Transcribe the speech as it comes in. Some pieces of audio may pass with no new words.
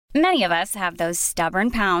Many of us have those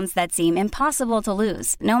stubborn pounds that seem impossible to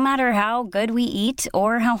lose, no matter how good we eat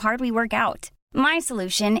or how hard we work out. My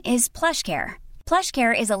solution is PlushCare.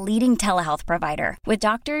 PlushCare is a leading telehealth provider with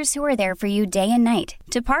doctors who are there for you day and night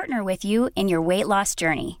to partner with you in your weight loss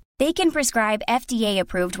journey. They can prescribe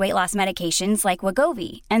FDA-approved weight loss medications like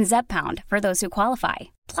Wegovy and Zepbound for those who qualify.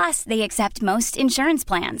 Plus, they accept most insurance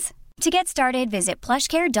plans. To get started, visit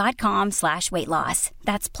plushcare.com/weightloss.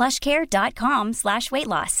 That's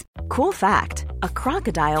plushcare.com/weightloss. Cool fact, a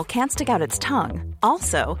crocodile can't stick out its tongue.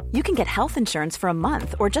 Also, you can get health insurance for a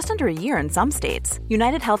month or just under a year in some states.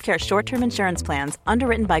 United Healthcare short-term insurance plans,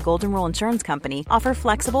 underwritten by Golden Rule Insurance Company, offer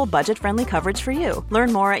flexible, budget-friendly coverage for you.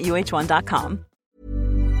 Learn more at uh1.com.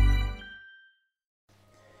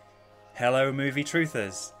 Hello, movie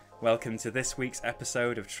truthers. Welcome to this week's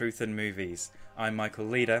episode of Truth and Movies. I'm Michael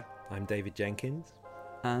Leader. I'm David Jenkins.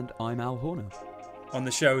 And I'm Al Horner. On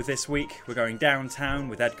the show this week, we're going downtown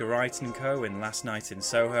with Edgar Wright & Co. in Last Night in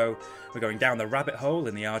Soho. We're going down the rabbit hole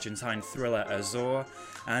in the Argentine thriller Azor.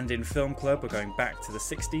 And in Film Club, we're going back to the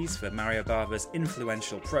 60s for Mario Bava's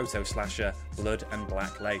influential proto-slasher Blood and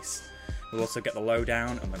Black Lace. We'll also get the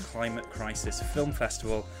lowdown on the Climate Crisis Film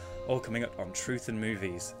Festival, all coming up on Truth and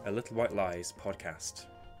Movies, a Little White Lies podcast.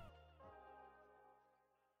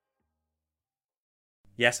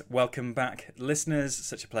 Yes, welcome back, listeners.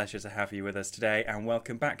 Such a pleasure to have you with us today. And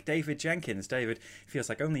welcome back, David Jenkins. David, feels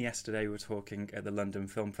like only yesterday we were talking at the London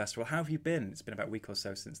Film Festival. How have you been? It's been about a week or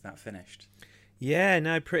so since that finished. Yeah,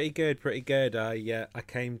 no, pretty good. I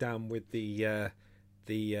came down with the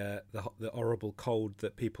horrible cold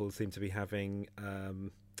that people seem to be having.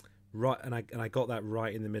 Right, and I got that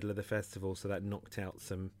right in the middle of the festival, so that knocked out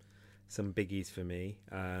some biggies for me,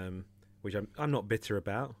 which I'm not bitter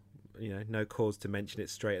about. You know, no cause to mention it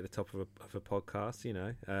straight at the top of a podcast. You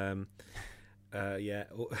know, yeah,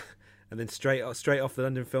 and then straight off the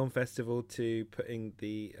London Film Festival to putting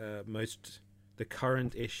the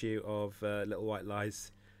current issue of Little White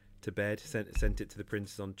Lies to bed. Sent it to the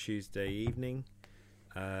printers on Tuesday evening.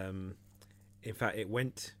 In fact, it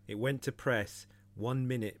went to press 1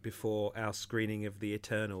 minute before our screening of The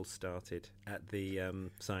Eternals started at the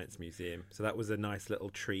Science Museum. So that was a nice little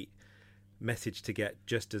treat message to get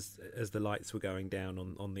just as the lights were going down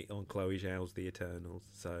on Chloe Zhao's The Eternals.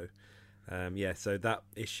 So so that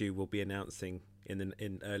issue will be announcing in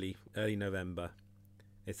early November.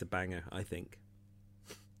 It's a banger, I think.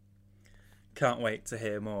 Can't wait to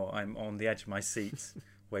hear more. I'm on the edge of my seat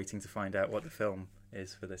waiting to find out what the film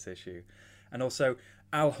is for this issue. And also,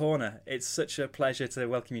 Al Horner, it's such a pleasure to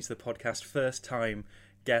welcome you to the podcast. First time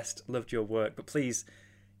guest, loved your work, but please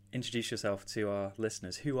introduce yourself to our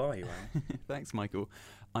listeners. Who are you, Al? Thanks, Michael.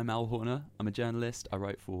 I'm Al Horner. I'm a journalist. I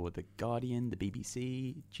write for The Guardian, the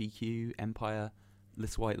BBC, GQ, Empire,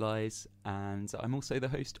 Little White Lies, and I'm also the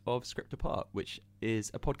host of Script Apart, which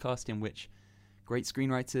is a podcast in which great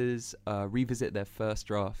screenwriters revisit their first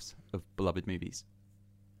drafts of beloved movies.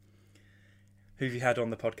 Who have you had on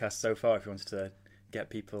the podcast so far, if you wanted to get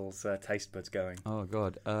people's taste buds going? Oh,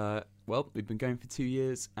 God. Well, we've been going for 2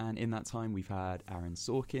 years, and in that time we've had Aaron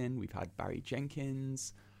Sorkin, we've had Barry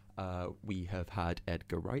Jenkins, we have had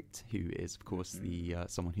Edgar Wright, who is, of course, the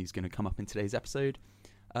someone who's going to come up in today's episode.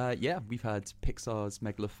 We've had Pixar's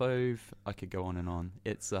Megalophobe. I could go on and on.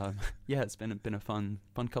 It's it's been a fun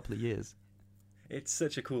couple of years. It's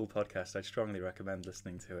such a cool podcast. I strongly recommend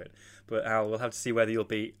listening to it. But Al, we'll have to see whether you'll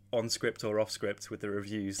be on script or off script with the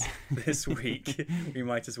reviews this week. We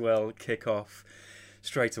might as well kick off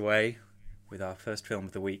straight away with our first film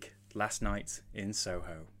of the week, Last Night in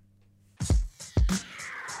Soho.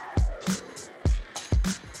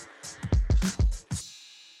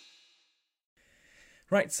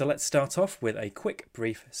 Right, so let's start off with a quick,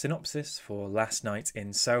 brief synopsis for Last Night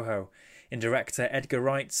in Soho. In director Edgar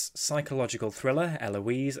Wright's psychological thriller,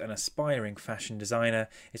 Eloise, an aspiring fashion designer,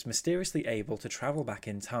 is mysteriously able to travel back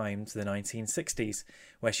in time to the 1960s,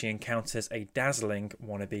 where she encounters a dazzling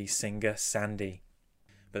wannabe singer, Sandy.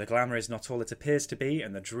 But the glamour is not all it appears to be,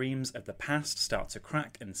 and the dreams of the past start to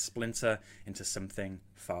crack and splinter into something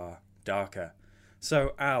far darker.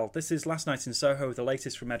 So, Al, this is Last Night in Soho, the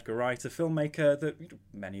latest from Edgar Wright, a filmmaker that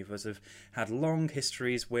many of us have had long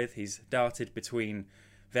histories with. He's darted between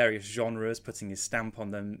various genres, putting his stamp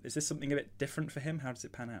on them. Is this something a bit different for him? How does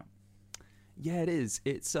it pan out? Yeah, it is.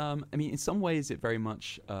 It's in some ways it very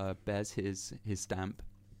much bears his stamp,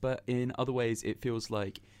 but in other ways it feels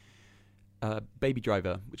like Baby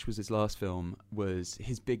Driver, which was his last film, was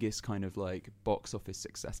his biggest kind of like box office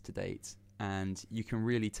success to date. And you can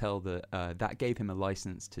really tell that that gave him a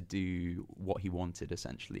license to do what he wanted,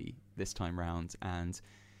 essentially, this time round. And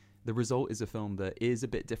the result is a film that is a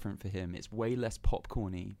bit different for him. It's way less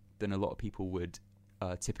popcorny than a lot of people would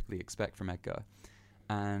typically expect from Edgar.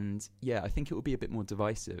 And yeah, I think it will be a bit more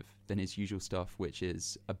divisive than his usual stuff, which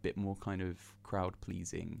is a bit more kind of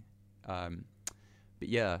crowd-pleasing. But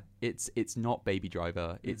yeah, it's not Baby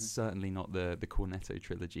Driver. It's certainly not the Cornetto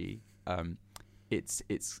trilogy.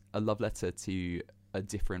 It's a love letter to a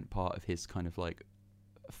different part of his kind of like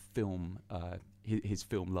film, his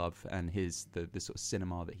film love and the sort of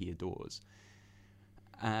cinema that he adores.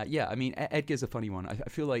 Yeah, I mean, Edgar's a funny one. I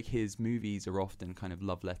feel like his movies are often kind of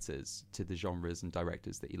love letters to the genres and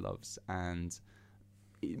directors that he loves, and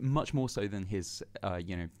much more so than his,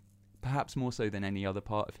 perhaps more so than any other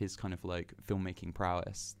part of his kind of like filmmaking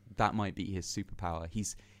prowess. That might be his superpower.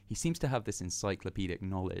 He seems to have this encyclopedic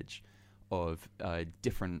knowledge of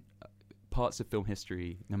different parts of film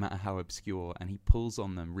history, no matter how obscure, and he pulls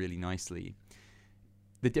on them really nicely.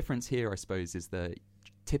 The difference here, I suppose, is that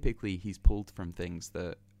typically he's pulled from things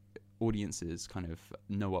that audiences kind of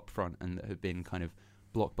know up front and that have been kind of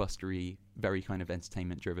blockbustery, very kind of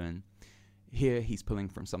entertainment driven. Here he's pulling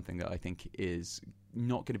from something that I think is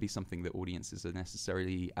not going to be something that audiences are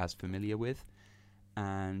necessarily as familiar with.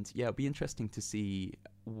 And yeah, it'll be interesting to see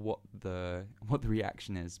what the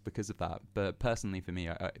reaction is because of that. But personally for me,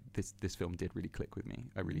 this film did really click with me.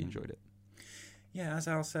 I really enjoyed it. Yeah, as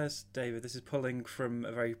Al says, David, this is pulling from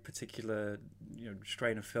a very particular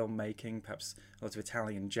strain of filmmaking, perhaps a lot of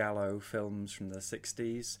Italian giallo films from the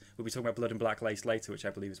 60s. We'll be talking about Blood and Black Lace later, which I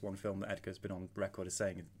believe is one film that Edgar's been on record as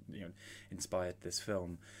saying inspired this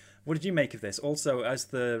film. What did you make of this? Also, as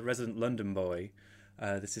the resident London boy,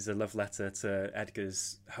 this is a love letter to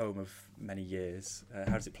Edgar's home of many years.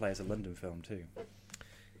 How does it play as a London film too?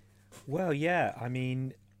 Well, yeah, I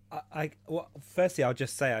mean, firstly, I'll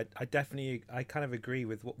just say I kind of agree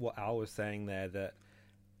with what Al was saying there, that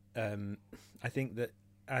I think that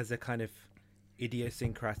as a kind of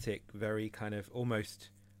idiosyncratic, very kind of almost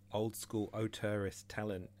old school auteurist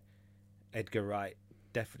talent, Edgar Wright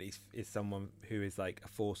definitely is someone who is like a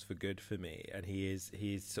force for good for me, and he's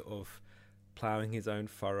sort of ploughing his own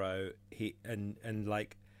furrow. And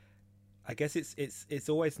like, I guess it's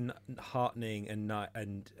always heartening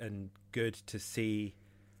and good to see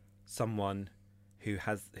someone who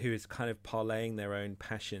is kind of parlaying their own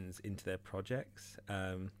passions into their projects.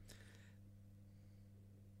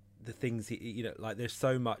 The things like there's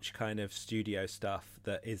so much kind of studio stuff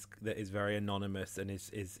that is very anonymous and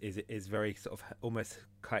is very sort of almost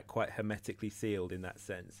quite hermetically sealed in that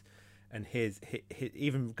sense. And his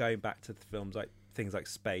even going back to the films like things like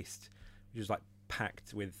Spaced, which is like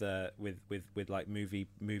packed with like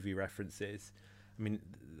movie references. I mean,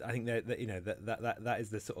 I think that is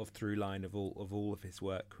the sort of through line of all of his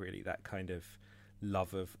work, really. That kind of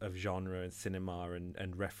love of genre and cinema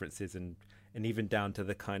and references and even down to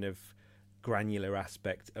the kind of granular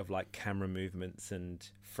aspect of like camera movements and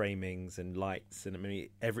framings and lights. And I mean,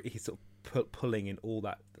 he's sort of pulling in all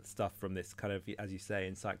that stuff from this kind of, as you say,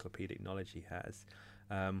 encyclopedic knowledge he has.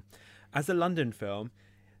 As a London film,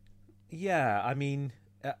 yeah, I mean,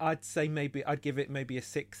 I'd say I'd give it maybe a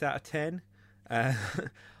 6 out of 10.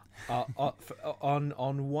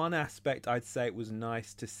 On one aspect, I'd say it was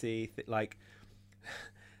nice to see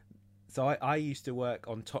so I used to work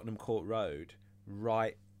on Tottenham Court Road,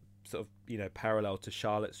 right sort of parallel to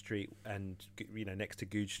Charlotte Street and next to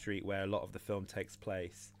Goodge Street, where a lot of the film takes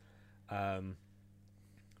place.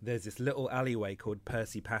 There's this little alleyway called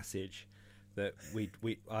Percy Passage that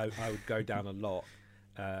I would go down a lot,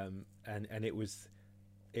 and it was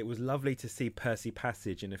lovely to see Percy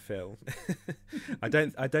Passage in a film. I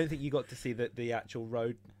don't think you got to see the actual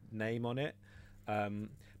road name on it,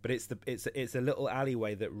 but it's a little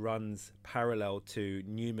alleyway that runs parallel to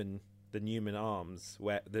the Newman Arms,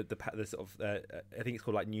 where the sort of I think it's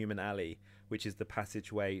called like Newman Alley, which is the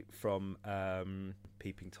passageway from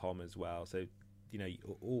Peeping Tom as well. So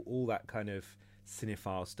all that kind of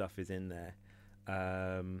cinephile stuff is in there,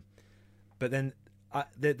 but then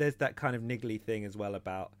there's that kind of niggly thing as well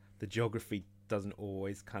about the geography doesn't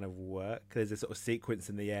always kind of work. There's a sort of sequence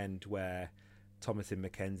in the end where Thomasin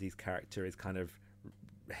McKenzie's character is kind of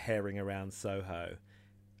herring around Soho,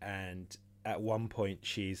 and at one point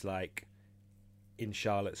she's like in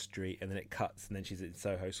Charlotte Street, and then it cuts and then she's in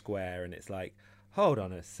Soho Square, and it's like, hold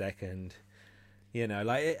on a second,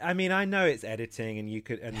 I mean, I know it's editing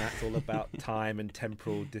and that's all about time and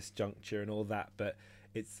temporal disjuncture and all that, but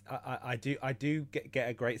it's I do get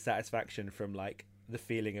a great satisfaction from like the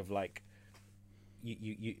feeling of like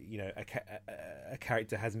a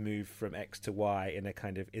character has moved from X to Y in a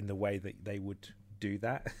kind of in the way that they would do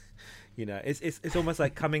that. It's almost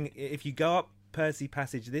like if you go up Percy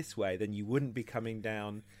Passage this way, then you wouldn't be coming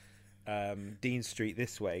down Dean Street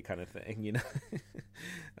this way kind of thing, you know.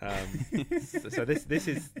 So this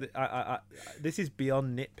is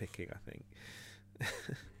beyond nitpicking, I think.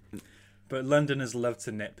 But Londoners love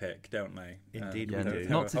to nitpick, don't they? Indeed, we do.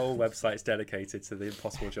 Our whole website's dedicated to the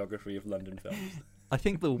impossible geography of London films. I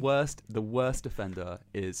think the worst offender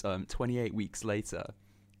is 28 Weeks Later.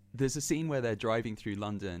 There's a scene where they're driving through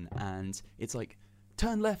London and it's like,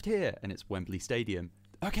 turn left here, and it's Wembley Stadium.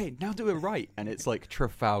 Okay, now do it right, and it's like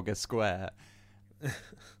Trafalgar Square.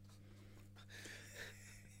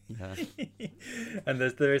 Yeah. And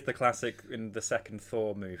there is the classic in the second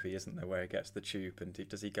Thor movie, isn't there, where he gets the tube and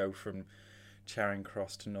does he go from Charing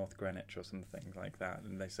Cross to North Greenwich or something like that?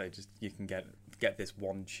 And they say just you can get this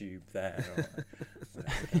one tube there. Or,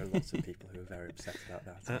 there are lots of people who are very upset about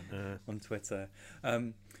that on Twitter.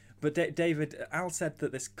 But David, Al said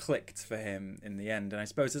that this clicked for him in the end, and I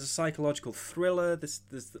suppose as a psychological thriller, there's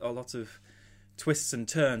a lot of twists and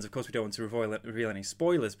turns. Of course, we don't want to reveal any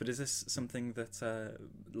spoilers, but is this something that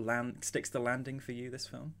sticks the landing for you, this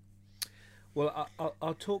film? Well,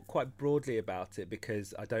 I'll talk quite broadly about it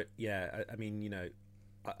because I don't. Yeah, I mean, you know,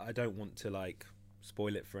 I don't want to like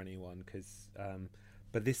spoil it for anyone because.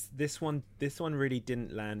 But this one really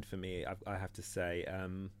didn't land for me. I have to say.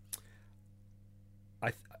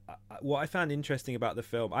 What I found interesting about the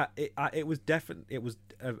film, it was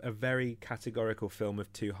a very categorical film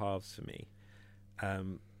of two halves for me.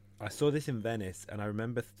 I saw this in Venice, and I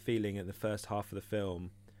remember feeling at the first half of the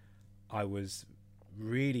film, I was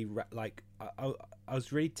really I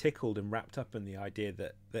was really tickled and wrapped up in the idea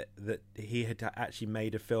that he had actually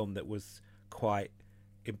made a film that was quite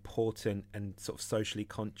important and sort of socially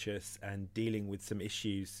conscious and dealing with some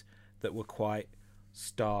issues that were quite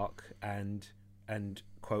stark and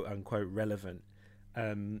quote unquote relevant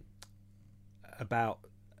about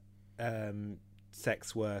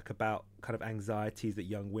sex work, about kind of anxieties that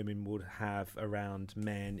young women would have around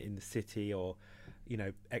men in the city, or you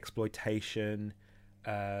know, exploitation.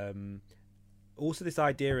 Also this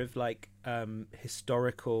idea of like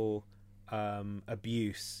historical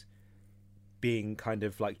abuse being kind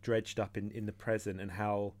of like dredged up in the present, and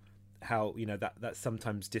how you know that's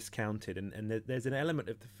sometimes discounted, and there's an element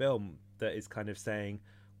of the film that is kind of saying,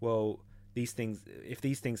 well, these things, if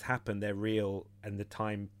these things happen, they're real, and the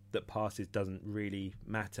time that passes doesn't really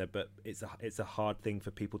matter, but it's a hard thing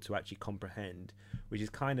for people to actually comprehend, which is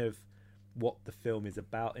kind of what the film is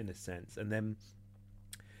about in a sense. And then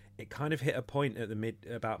it kind of hit a point at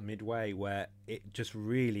about midway where it just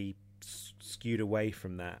really skewed away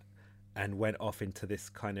from that and went off into this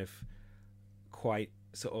kind of quite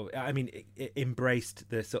sort of, I mean, it embraced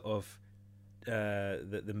the sort of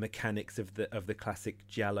the mechanics of the classic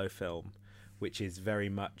giallo film, which is very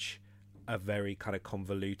much a very kind of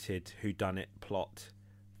convoluted whodunit plot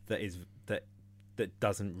that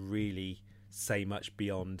doesn't really say much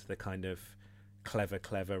beyond the kind of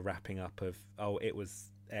clever wrapping up of, oh, it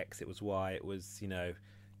was X, it was Y, it was, you know,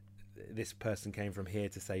 this person came from here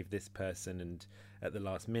to save this person and at the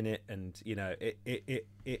last minute, and you know,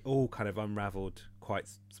 it all kind of unraveled quite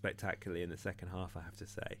spectacularly in the second half, I have to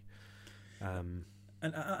say.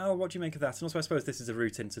 And Al, what do you make of that? And also, I suppose this is a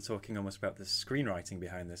route into talking almost about the screenwriting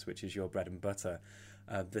behind this, which is your bread and butter.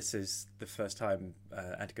 This is the first time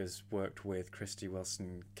Edgar's worked with Christy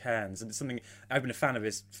Wilson Cairns, and it's something I've been a fan of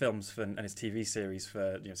his films and his TV series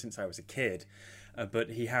for, you know, since I was a kid. But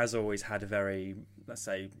he has always had a very, let's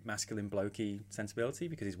say, masculine blokey sensibility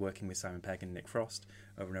because he's working with Simon Pegg and Nick Frost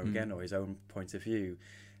over and over again, or his own point of view.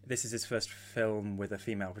 This is his first film with a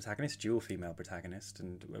female protagonist, dual female protagonist,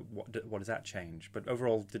 and what does that change? But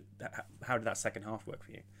overall, how did that second half work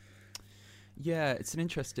for you? Yeah, it's an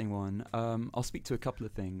interesting one. I'll speak to a couple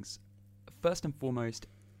of things. First and foremost,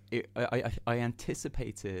 I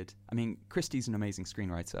anticipated... I mean, Christie's an amazing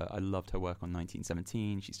screenwriter. I loved her work on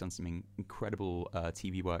 1917. She's done some incredible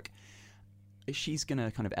TV work. She's going to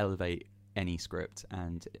kind of elevate any script,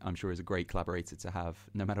 and I'm sure is a great collaborator to have,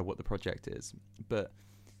 no matter what the project is. But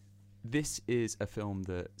this is a film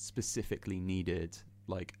that specifically needed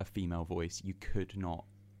like a female voice. You could not,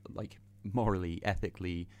 like, morally,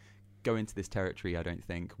 ethically go into this territory, I don't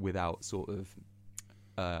think, without sort of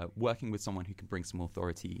working with someone who can bring some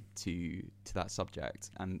authority to that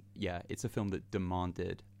subject. And yeah, it's a film that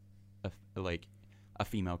demanded a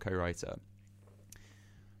female co-writer.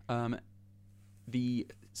 The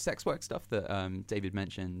sex work stuff that David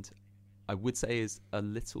mentioned, I would say is a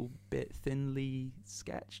little bit thinly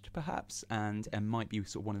sketched, perhaps, and might be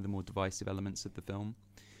sort of one of the more divisive elements of the film.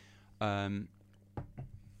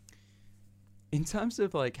 In terms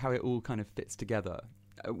of like how it all kind of fits together,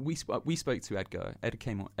 we spoke to Edgar.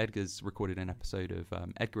 Edgar's recorded an episode of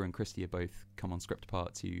Edgar and Christy have both come on Script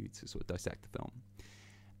Apart to sort of dissect the film.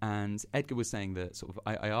 And Edgar was saying that sort of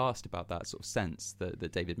I asked about that sort of sense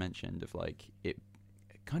that David mentioned of like it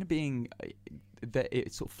kind of being that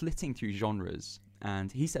it's sort of flitting through genres,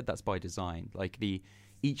 and he said that's by design. Like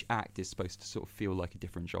each act is supposed to sort of feel like a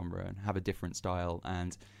different genre and have a different style,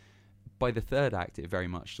 and by the third act it very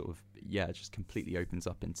much sort of just completely opens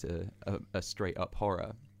up into a straight up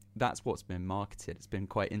horror. That's what's been marketed. It's been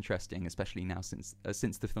quite interesting, especially now since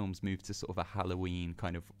the film's moved to sort of a Halloween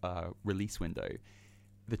kind of release window.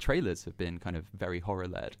 The trailers have been kind of very horror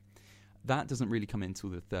led. That doesn't really come into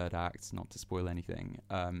the third act, not to spoil anything.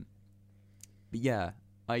 But yeah,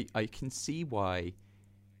 I can see why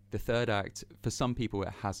the third act, for some people,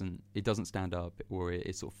 it doesn't stand up, or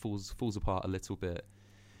it sort of falls apart a little bit.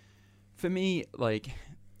 For me, the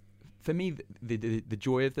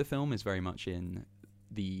joy of the film is very much in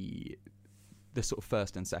the sort of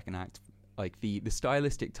first and second act, like the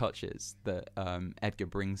stylistic touches that Edgar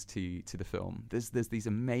brings to the film. There's these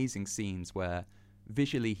amazing scenes where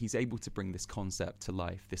visually he's able to bring this concept to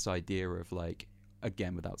life, this idea of like,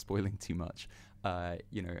 again, without spoiling too much, a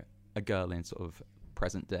girl in sort of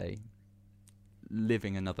present day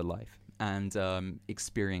living another life and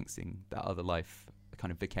experiencing that other life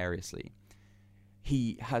kind of vicariously.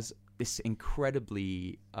 He has this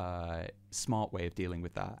incredibly smart way of dealing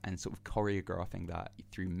with that and sort of choreographing that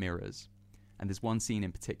through mirrors. And there's one scene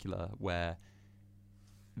in particular where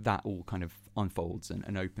that all kind of unfolds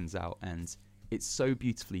and opens out, and it's so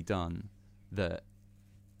beautifully done that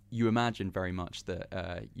you imagine very much that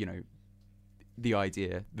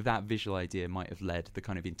that visual idea might have led the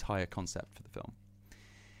kind of entire concept for the film.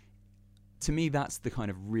 To me, that's the kind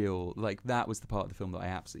of real, like, that was the part of the film that I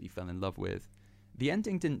absolutely fell in love with. The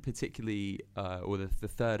ending didn't particularly, or the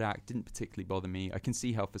third act didn't particularly bother me. I can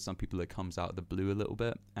see how for some people it comes out of the blue a little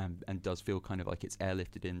bit and does feel kind of like it's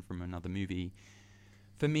airlifted in from another movie.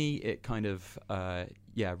 For me, it kind of,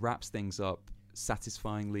 wraps things up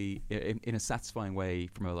satisfyingly, in a satisfying way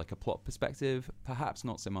from a plot perspective. Perhaps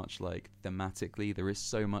not so much like thematically. There is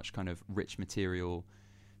so much kind of rich material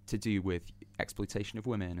to do with exploitation of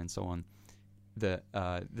women and so on, that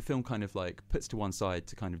the film kind of like puts to one side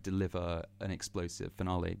to kind of deliver an explosive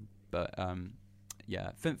finale. But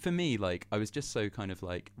for me, like, I was just so kind of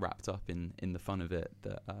like wrapped up in the fun of it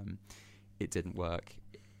that it didn't work,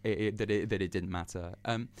 that it didn't matter.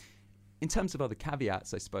 In terms of other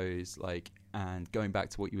caveats, I suppose, like, and going back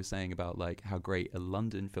to what you were saying about like how great a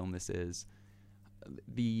London film this is,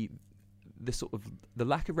 the sort of the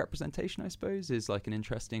lack of representation, I suppose, is like an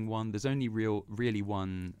interesting one. There's only really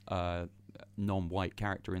one non-white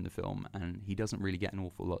character in the film, and he doesn't really get an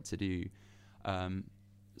awful lot to do.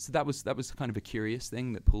 So that was kind of a curious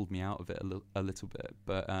thing that pulled me out of it a little bit.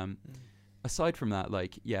 But aside from that,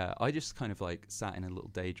 like, yeah, I just kind of like sat in a little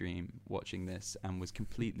daydream watching this and was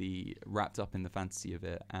completely wrapped up in the fantasy of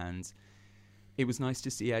it. And it was nice to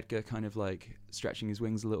see Edgar kind of like stretching his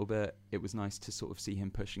wings a little bit. It was nice to sort of see him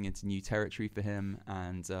pushing into new territory for him.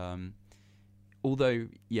 And although,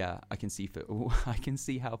 yeah, I can see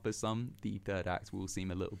how for some the third act will seem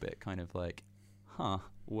a little bit kind of like,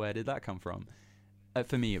 where did that come from?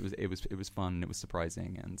 For me, it was fun. It was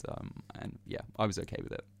surprising, and yeah, I was okay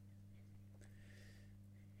with it.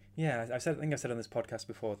 Yeah, I think I've said on this podcast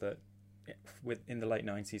before that in the late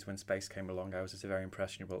 90s when space came along, I was at a very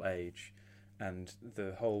impressionable age, and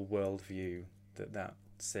the whole worldview that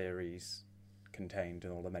series contained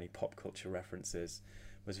and all the many pop culture references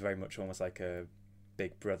was very much almost like a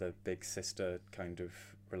big brother, big sister kind of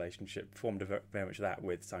relationship, formed very much that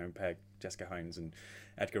with Simon Pegg, Jessica Hynes and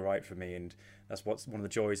Edgar Wright for me. And that's what's one of the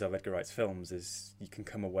joys of Edgar Wright's films, is you can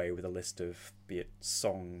come away with a list of, be it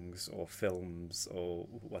songs or films or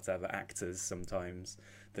whatever, actors sometimes,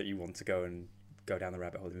 that you want to go down the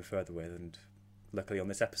rabbit hole even further with. And luckily on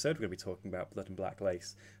this episode we're going to be talking about Blood and Black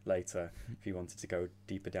Lace later, if you wanted to go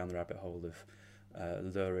deeper down the rabbit hole of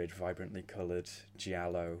lurid, vibrantly coloured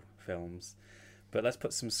giallo films. But let's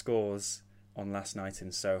put some scores on Last Night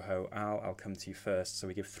in Soho. I'll come to you first. So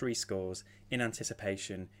we give 3 scores: in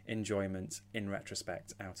anticipation, enjoyment, in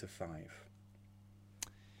retrospect, out of 5.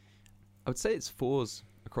 I would say it's 4s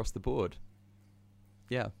across the board.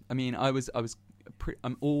 Yeah, I mean,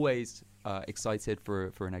 I'm always excited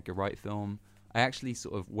for an Edgar Wright film. I actually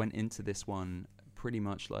sort of went into this one pretty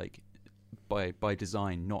much like by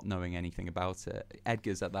design, not knowing anything about it.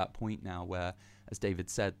 Edgar's at that point now where, as David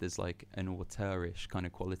said, there's like an auteurish kind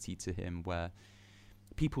of quality to him where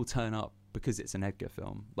people turn up because it's an Edgar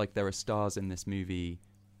film. Like, there are stars in this movie,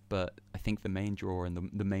 but I think the main draw and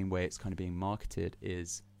the main way it's kind of being marketed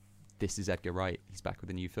is this is Edgar Wright. He's back with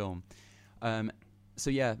a new film. So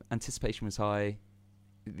yeah, anticipation was high.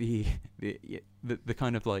 The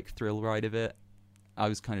kind of like thrill ride of it, I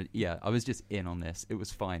was just in on this. It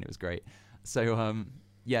was fine. It was great. So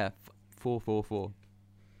 4.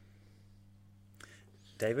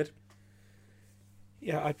 David?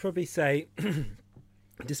 Yeah, I'd probably say,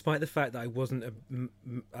 despite the fact that I wasn't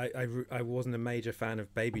a major fan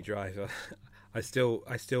of Baby Driver, I still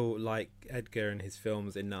like Edgar and his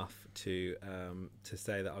films enough to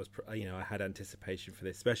say that I had anticipation for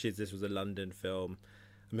this, especially as this was a London film.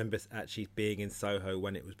 I remember actually being in Soho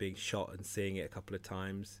when it was being shot and seeing it a couple of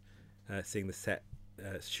times, seeing the set,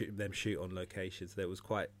 shoot on location. So it was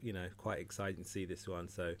quite exciting to see this one.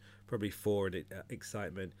 So probably 4 in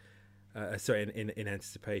excitement. In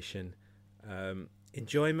anticipation.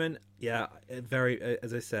 Enjoyment,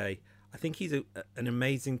 as I say, I think he's an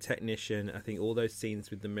amazing technician. I think all those scenes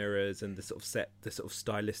with the mirrors and the sort of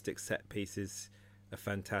stylistic set pieces are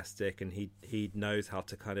fantastic, and he knows how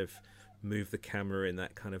to kind of move the camera in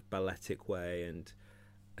that kind of balletic way, and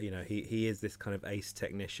he is this kind of ace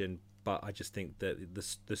technician. But I just think that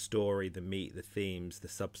the story, the meat, the themes, the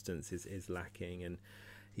substance is lacking, and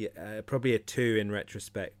probably a 2 in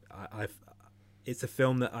retrospect. It's a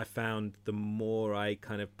film that I found the more I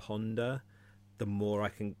kind of ponder, the more I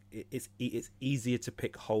can. It's easier to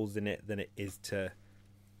pick holes in it than it is to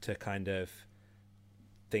kind of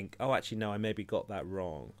think, oh, actually no, I maybe got that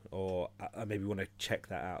wrong, or I maybe want to check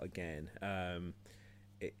that out again.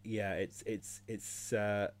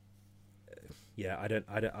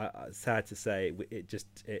 Sad to say,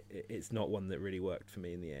 it's not one that really worked for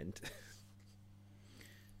me in the end.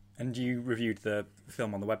 And you reviewed the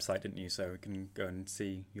film on the website, didn't you? So we can go and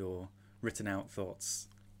see your written out thoughts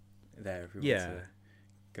there if we want to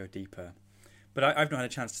go deeper. But I've not had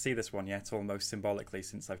a chance to see this one yet, almost symbolically,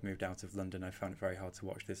 since I've moved out of London. I found it very hard to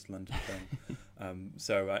watch this London film.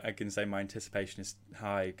 So I can say my anticipation is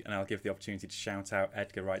high, and I'll give the opportunity to shout out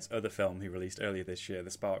Edgar Wright's other film he released earlier this year,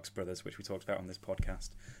 The Sparks Brothers, which we talked about on this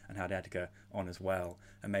podcast, and had Edgar on as well.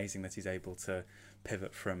 Amazing that he's able to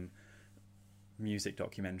pivot from music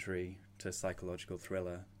documentary to psychological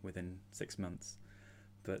thriller within 6 months.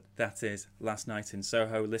 But that is Last Night in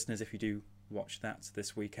Soho. Listeners, if you do watch that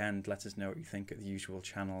this weekend, let us know what you think at the usual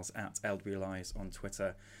channels, at LWLies on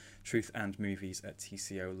Twitter,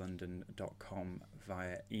 truthandmovies@tcolondon.com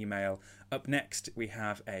via email. Up next, we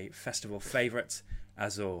have a festival favourite,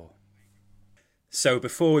 Azor. So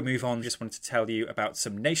before we move on, just wanted to tell you about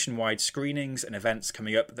some nationwide screenings and events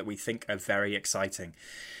coming up that we think are very exciting.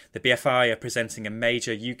 The BFI are presenting a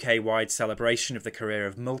major UK-wide celebration of the career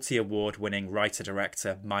of multi-award-winning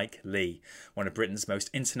writer-director Mike Leigh, one of Britain's most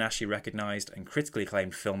internationally recognised and critically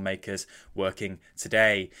acclaimed filmmakers working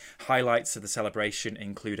today. Highlights of the celebration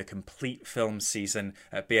include a complete film season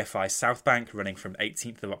at BFI Southbank running from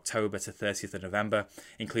 18th of October to 30th of November,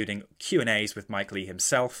 including Q&As with Mike Leigh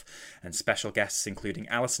himself, and special guests including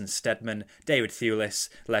Alison Steadman, David Thewlis,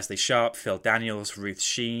 Leslie Sharp, Phil Daniels, Ruth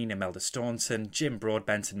Sheen, Imelda Staunton, Jim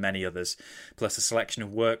Broadbent and many others, plus a selection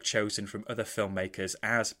of work chosen from other filmmakers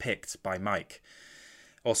as picked by Mike.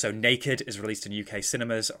 Also, Naked is released in UK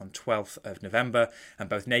cinemas on 12th of November, and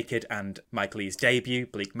both Naked and Mike Leigh's debut,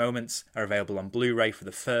 Bleak Moments, are available on Blu-ray for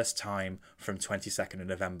the first time from 22nd of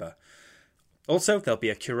November. Also, there'll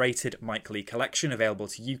be a curated Mike Leigh collection available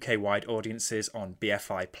to UK-wide audiences on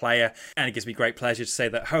BFI Player, and it gives me great pleasure to say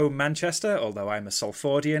that Home Manchester, although I'm a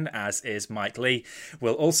Salfordian, as is Mike Leigh,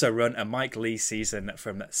 will also run a Mike Leigh season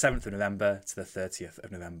from 7th of November to the 30th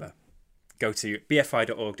of November. Go to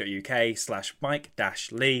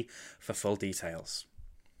bfi.org.uk/Mike-Leigh for full details.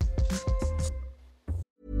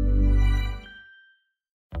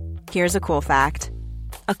 Here's a cool fact.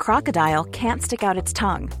 A crocodile can't stick out its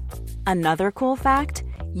tongue. Another cool fact,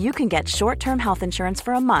 you can get short-term health insurance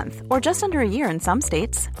for a month or just under a year in some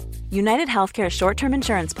states. United Healthcare short-term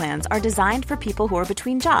insurance plans are designed for people who are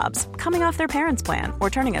between jobs, coming off their parents' plan, or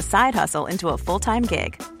turning a side hustle into a full-time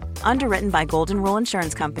gig. Underwritten by Golden Rule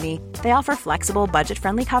Insurance Company, they offer flexible,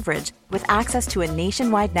 budget-friendly coverage with access to a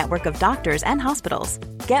nationwide network of doctors and hospitals.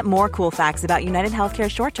 Get more cool facts about United Healthcare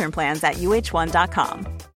short-term plans at uh1.com.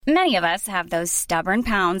 Many of us have those stubborn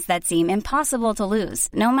pounds that seem impossible to lose,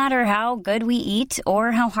 no matter how good we eat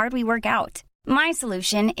or how hard we work out. My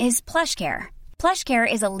solution is PlushCare.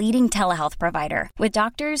 PlushCare is a leading telehealth provider with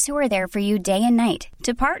doctors who are there for you day and night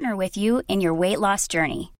to partner with you in your weight loss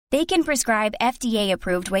journey. They can prescribe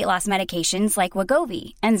FDA-approved weight loss medications like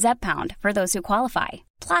Wegovy and Zepbound for those who qualify.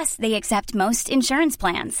 Plus, they accept most insurance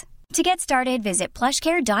plans. To get started, visit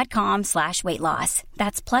plushcare.com/weightloss.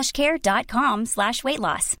 That's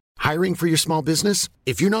plushcare.com/weightloss. Hiring for your small business?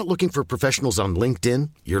 If you're not looking for professionals on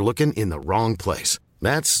LinkedIn, you're looking in the wrong place.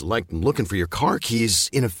 That's like looking for your car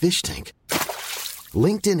keys in a fish tank.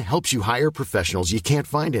 LinkedIn helps you hire professionals you can't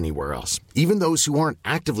find anywhere else, even those who aren't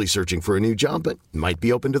actively searching for a new job but might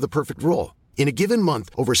be open to the perfect role. In a given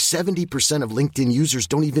month, over 70% of LinkedIn users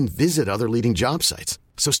don't even visit other leading job sites.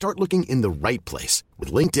 So start looking in the right place.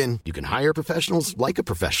 With LinkedIn, you can hire professionals like a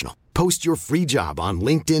professional. Post your free job on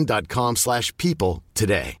linkedin.com/people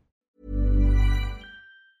today.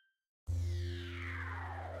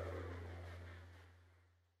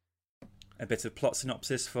 A bit of plot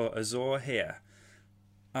synopsis for Azor here.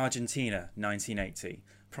 Argentina, 1980.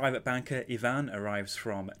 Private banker Ivan arrives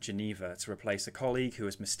from Geneva to replace a colleague who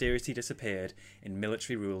has mysteriously disappeared in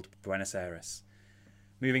military-ruled Buenos Aires.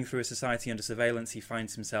 Moving through a society under surveillance, he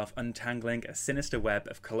finds himself untangling a sinister web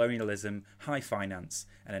of colonialism, high finance,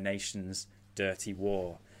 and a nation's dirty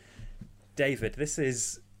war. David, this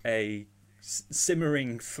is a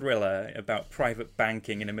simmering thriller about private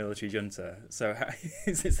banking in a military junta. So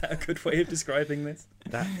is that a good way of describing this?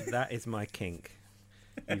 That is my kink.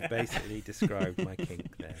 You've basically described my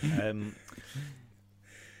kink there.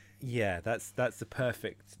 Yeah, that's the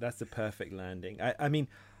perfect landing. I mean,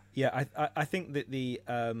 yeah, I think that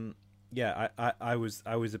I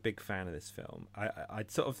was a big fan of this film. I'd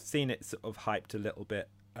sort of seen it sort of hyped a little bit,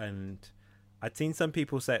 and I'd seen some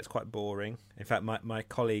people say it's quite boring. In fact, my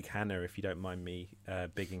colleague Hannah, if you don't mind me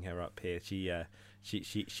bigging her up here, she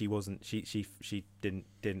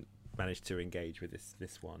didn't manage to engage with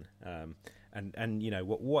this one. And you know,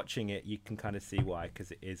 watching it, you can kind of see why,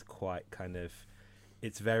 because it is quite kind of,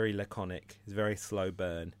 it's very laconic, it's very slow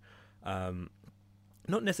burn.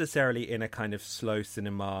 Not necessarily in a kind of slow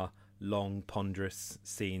cinema, long ponderous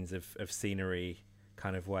scenes of scenery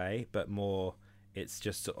kind of way, but more it's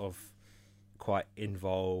just sort of quite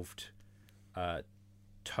involved,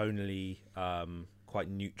 tonally quite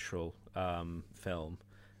neutral film,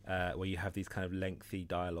 where you have these kind of lengthy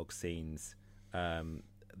dialogue scenes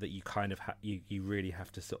that you kind of you really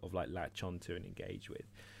have to sort of like latch onto and engage with.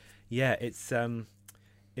 Yeah, it's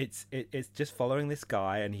just following this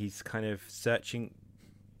guy, and he's kind of searching.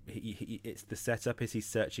 It's the setup is he's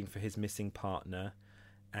searching for his missing partner,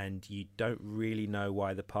 and you don't really know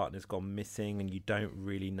why the partner's gone missing, and you don't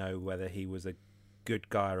really know whether he was a good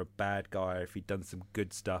guy or a bad guy, or if he'd done some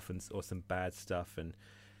good stuff or some bad stuff. And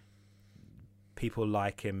people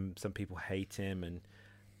like him, some people hate him, and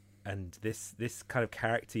this kind of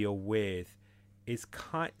character you're with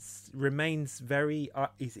remains very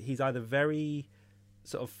he's either very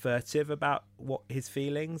sort of furtive about what his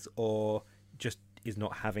feelings, or just is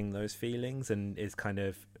not having those feelings and is kind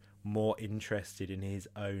of more interested in his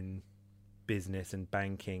own business and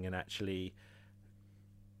banking, and actually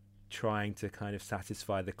trying to kind of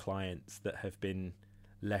satisfy the clients that have been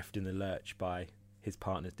left in the lurch by his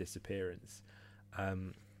partner's disappearance.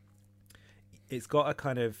 It's got a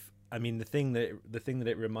kind of, I mean, the thing that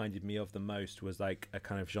it reminded me of the most was like a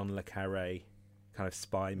kind of Jean le Carré kind of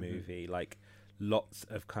spy movie, like lots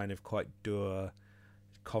of kind of quite dour,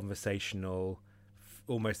 conversational,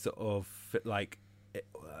 almost sort of like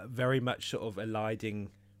very much sort of eliding,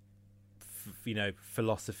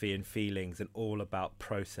 philosophy and feelings, and all about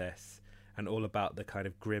process, and all about the kind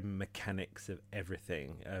of grim mechanics of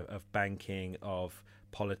everything, of banking, of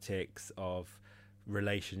politics, of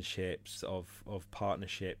relationships, of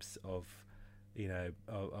partnerships, of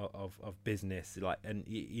business, like, and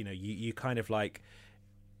you kind of like,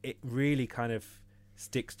 it really kind of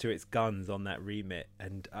sticks to its guns on that remit.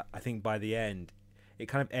 And I think by the end it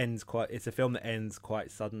kind of ends it's a film that ends quite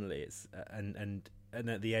suddenly. It's and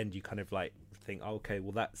at the end you kind of like think, oh, okay,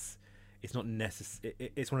 well it's not necessary.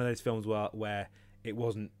 It's one of those films where it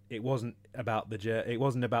wasn't about it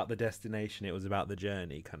wasn't about the destination, it was about the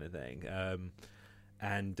journey, kind of thing.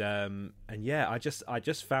 And yeah, I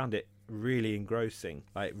just found it really engrossing.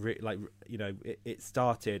 It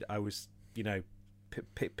started, I was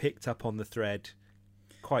picked up on the thread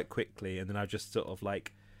quite quickly, and then I just sort of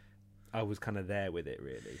like, I was kind of there with it,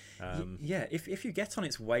 really. Yeah, if you get on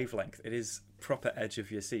its wavelength, it is proper edge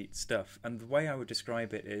of your seat stuff. And the way I would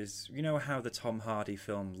describe it is, you know how the Tom Hardy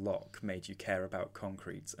film Lock made you care about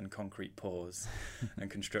concrete and concrete pours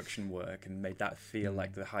and construction work, and made that feel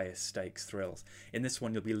like the highest stakes thrills. In this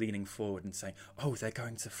one, you'll be leaning forward and saying, oh, they're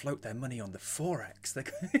going to float their money on the Forex.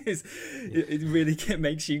 It really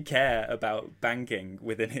makes you care about banking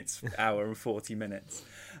within its hour and 40 minutes.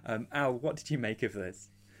 Al, what did you make of this?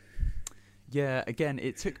 Yeah, again,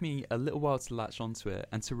 it took me a little while to latch onto it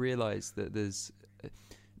and to realise that there's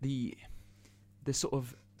the sort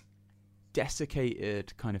of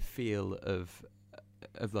desiccated kind of feel of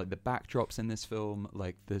of like the backdrops in this film,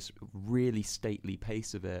 like this really stately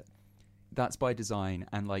pace of it, that's by design.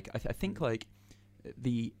 And like I think like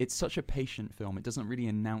it's such a patient film. It doesn't really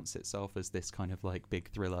announce itself as this kind of like big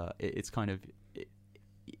thriller. It's kind of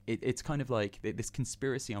like this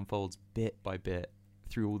conspiracy unfolds bit by bit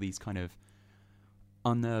through all these kind of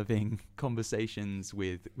unnerving conversations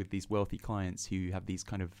with these wealthy clients who have these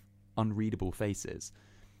kind of unreadable faces.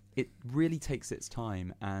 It really takes its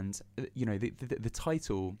time, and the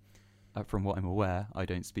title, from what I'm aware, I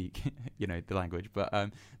don't speak the language,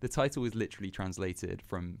 but the title is literally translated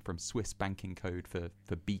from Swiss banking code for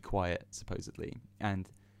be quiet, supposedly, and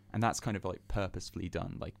that's kind of like purposefully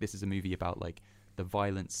done. Like, this is a movie about like the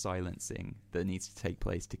violent silencing that needs to take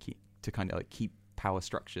place to kind of like keep power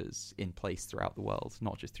structures in place throughout the world,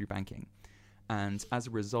 not just through banking. And as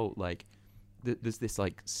a result, like there's this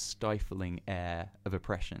like stifling air of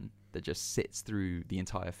oppression that just sits through the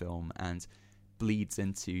entire film and bleeds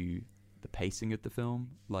into the pacing of the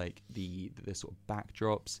film, like the sort of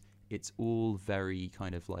backdrops. It's all very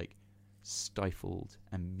kind of like stifled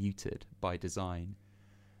and muted by design.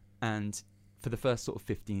 And for the first sort of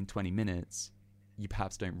 15-20 minutes, you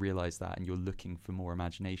perhaps don't realize that, and you're looking for more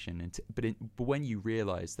imagination. But when you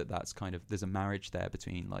realize that that's kind of, there's a marriage there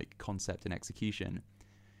between like concept and execution,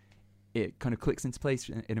 it kind of clicks into place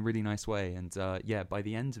in a really nice way. And by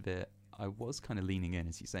the end of it, I was kind of leaning in,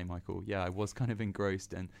 as you say, Michael. Yeah, I was kind of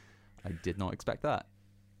engrossed, and I did not expect that.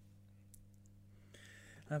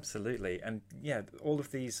 Absolutely. And yeah, all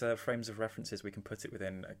of these frames of references we can put it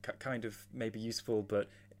within are kind of maybe useful, but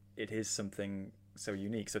it is something so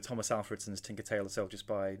unique. So Thomas Alfredson's Tinker Tailor Soldier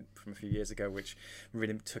Spy from a few years ago, which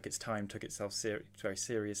really took its time, took itself very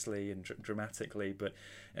seriously and dramatically,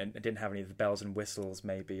 and it didn't have any of the bells and whistles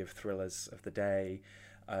maybe of thrillers of the day.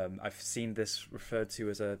 I've seen this referred to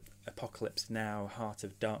as a Apocalypse Now, Heart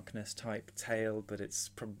of Darkness type tale, but it's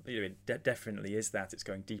it definitely is that. It's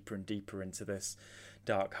going deeper and deeper into this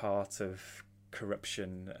dark heart of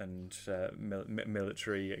corruption and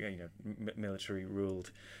military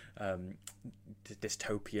ruled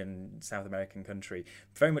dystopian South American country.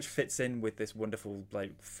 Very much fits in with this wonderful,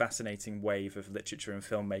 like, fascinating wave of literature and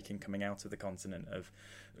filmmaking coming out of the continent, of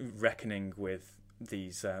reckoning with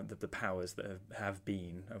these the powers that have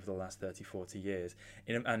been over the last 30-40 years.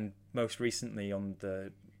 And most recently on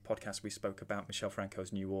the podcast we spoke about Michel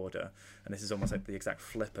Franco's New Order, and this is almost like the exact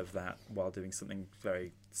flip of that while doing something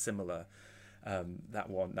very similar.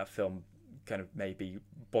 That film kind of maybe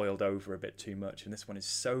boiled over a bit too much, and this one is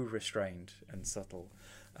so restrained and subtle,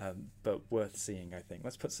 but worth seeing, I think.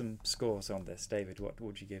 Let's put some scores on this. David, what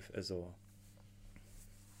would you give Azor?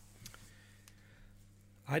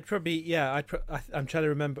 I'd probably, I'm trying to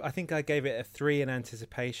remember. I think I gave it a 3 in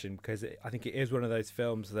anticipation, because I think it is one of those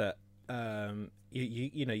films that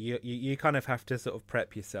you kind of have to sort of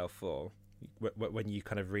prep yourself for when you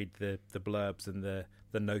kind of read the blurbs and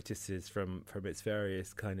the notices from its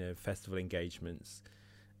various kind of festival engagements.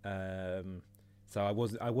 So I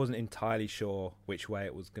wasn't entirely sure which way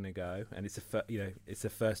it was going to go, and it's a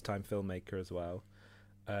first time filmmaker as well.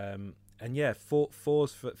 And yeah,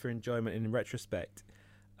 fours for enjoyment. In retrospect,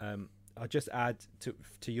 I'll just add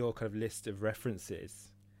to your kind of list of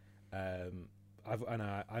references. I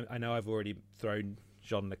know I've already thrown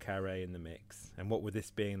Jean le Carré in the mix, and what with this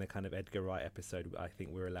being the kind of Edgar Wright episode, I think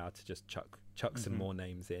we're allowed to just chuck some more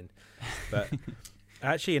names in. But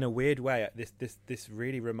actually, in a weird way, this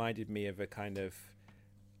really reminded me of a kind of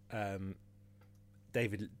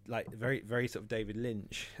David, like very very sort of David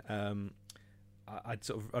Lynch.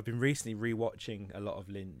 I've been recently rewatching a lot of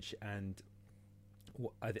Lynch, and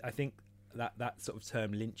I think that sort of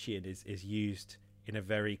term Lynchian is used in a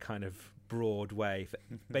very kind of broad way.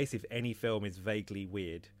 Basically, if any film is vaguely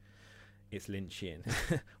weird, it's Lynchian,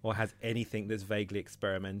 or has anything that's vaguely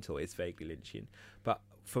experimental, it's vaguely Lynchian. But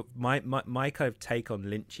for my kind of take on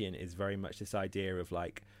Lynchian is very much this idea of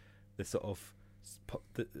like the sort of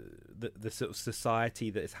the sort of society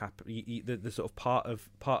that is happening, the sort of part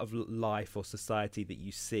of life or society that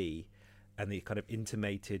you see, and the kind of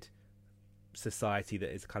intimated society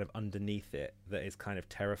that is kind of underneath it, that is kind of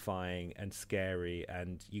terrifying and scary,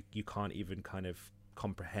 and you can't even kind of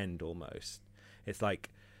comprehend almost. It's like,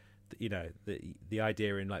 the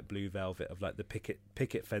idea in like Blue Velvet of like the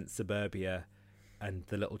picket fence suburbia and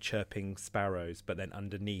the little chirping sparrows, but then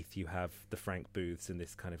underneath you have the Frank Booths in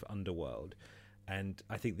this kind of underworld. And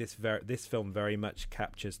I think this film very much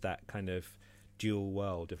captures that kind of dual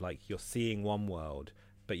world of like, you're seeing one world,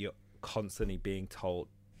 but you're constantly being told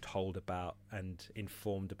about and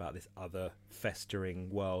informed about this other festering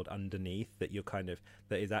world underneath that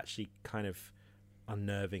is actually kind of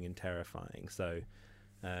unnerving and terrifying. So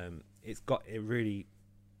it really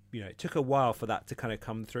it took a while for that to kind of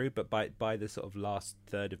come through, but by the sort of last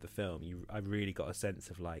third of the film, I really got a sense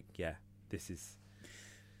of like, yeah, this is.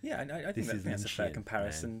 Yeah, and I think that's a fair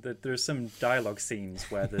comparison. There are some dialogue scenes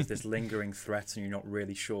where there's this lingering threat and you're not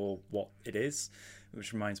really sure what it is,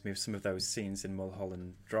 which reminds me of some of those scenes in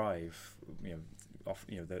Mulholland Drive,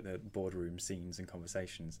 the boardroom scenes and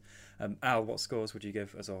conversations. Al, what scores would you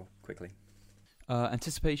give us all, quickly?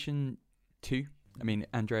 Anticipation 2. I mean,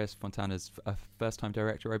 Andreas Fontana's a first-time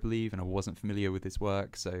director, I believe, and I wasn't familiar with his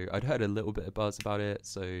work, so I'd heard a little bit of buzz about it,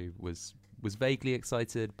 so was vaguely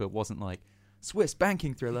excited, but wasn't like, Swiss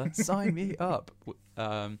banking thriller, sign me up.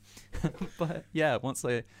 But yeah, once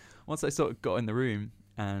I sort of got in the room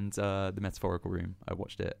and the metaphorical room, I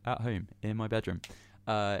watched it at home in my bedroom.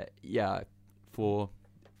 It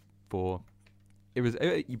was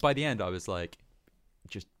by the end I was like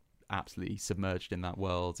just absolutely submerged in that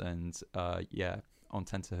world, and on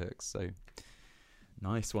tenterhooks. So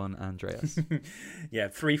nice one, Andreas. Yeah,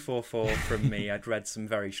 3-4-4 from me. I'd read some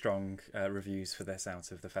very strong reviews for this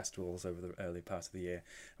out of the festivals over the early part of the year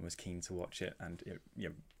and was keen to watch it. And it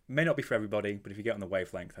may not be for everybody, but if you get on the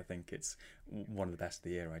wavelength, I think it's one of the best of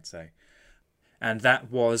the year, I'd say. And that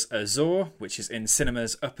was Azor, which is in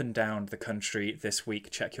cinemas up and down the country this week.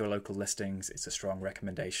 Check your local listings. It's a strong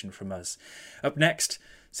recommendation from us. Up next,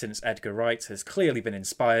 since Edgar Wright has clearly been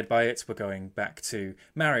inspired by it, we're going back to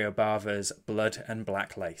Mario Bava's Blood and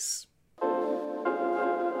Black Lace.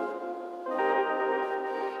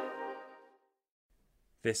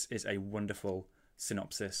 This is a wonderful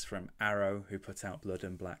synopsis from Arrow, who put out Blood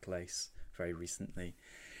and Black Lace very recently.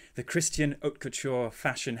 The Christian haute couture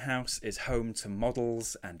fashion house is home to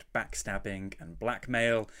models and backstabbing and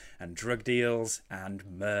blackmail and drug deals and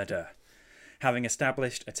murder. Having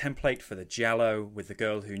established a template for the giallo with The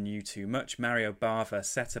Girl Who Knew Too Much, Mario Bava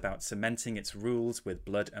set about cementing its rules with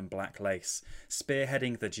Blood and Black Lace.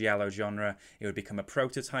 Spearheading the giallo genre, it would become a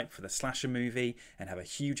prototype for the slasher movie and have a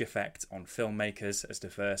huge effect on filmmakers as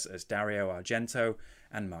diverse as Dario Argento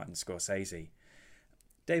and Martin Scorsese.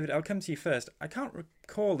 David, I'll come to you first. I can't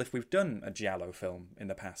recall if we've done a giallo film in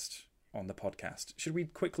the past on the podcast. Should we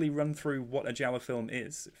quickly run through what a giallo film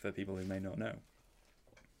is for people who may not know?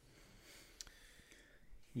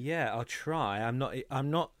 Yeah, I'll try.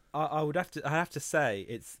 I would have to say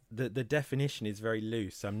it's the definition is very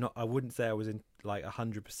loose. I wouldn't say I was in like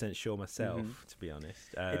 100% sure myself, to be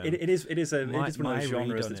honest. It is one of those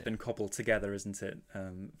genres that's been cobbled together, isn't it?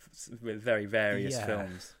 With very various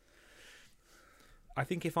films. I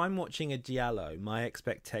think if I'm watching a giallo, my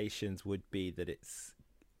expectations would be that it's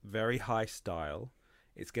very high style.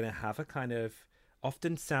 It's going to have a kind of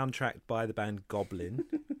often soundtracked by the band Goblin,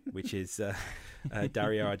 which is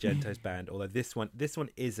Dario Argento's band. Although this one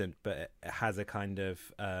isn't, but it has a kind of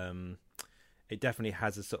it definitely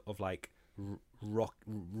has a sort of like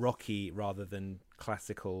rocky rather than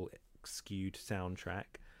classical skewed soundtrack.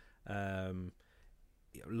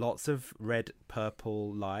 Lots of red,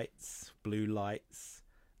 purple lights, blue lights,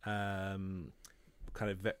 kind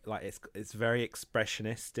of like it's very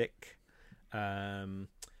expressionistic, and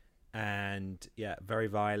very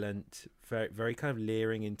violent, very kind of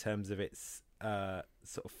leering in terms of its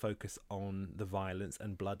sort of focus on the violence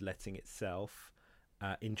and bloodletting itself.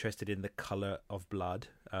 Interested in the color of blood,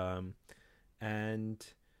 and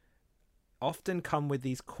often come with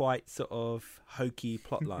these quite sort of hokey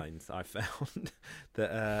plot lines. I found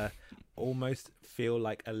that almost feel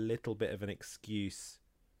like a little bit of an excuse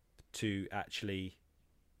to actually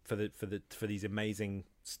for these amazing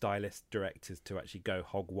stylist directors to actually go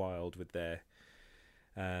hog wild with their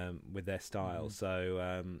style.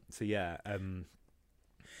 So yeah, and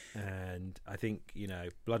I think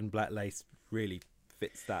Blood and Black Lace really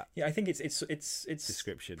fits that. Yeah, I think it's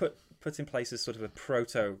description put in place as sort of a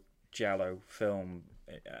proto giallo film.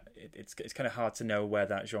 It's kind of hard to know where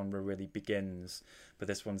that genre really begins, but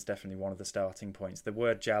this one's definitely one of the starting points. The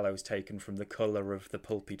word giallo is taken from the colour of the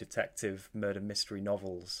pulpy detective murder mystery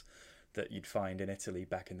novels that you'd find in Italy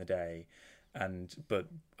back in the day. But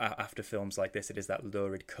after films like this, it is that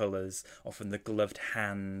lurid colours, often the gloved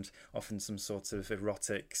hand, often some sort of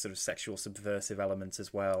erotic, sort of sexual subversive element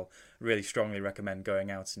as well. Really strongly recommend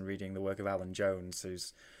going out and reading the work of Alan Jones,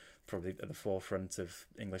 who's probably at the forefront of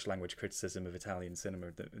English language criticism of Italian cinema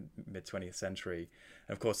in the mid-20th century.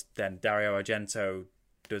 And of course, then Dario Argento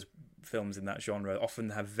does films in that genre,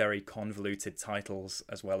 often have very convoluted titles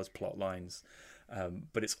as well as plot lines.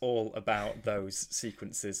 But it's all about those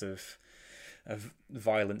sequences of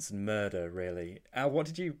violence and murder, really. Al, what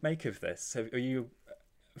did you make of this? Are you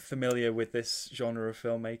familiar with this genre of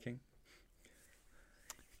filmmaking?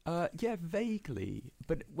 Yeah, vaguely.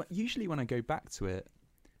 But usually when I go back to it,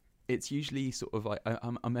 it's usually sort of like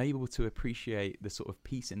I'm able to appreciate the sort of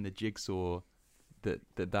piece in the jigsaw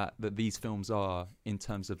that these films are, in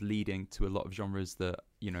terms of leading to a lot of genres that,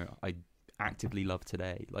 you know, I actively love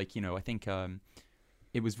today. Like, you know, I think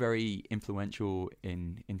it was very influential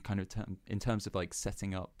in kind of in terms of like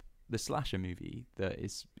setting up the slasher movie that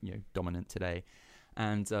is, you know, dominant today.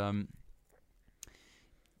 And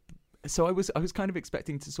so I was kind of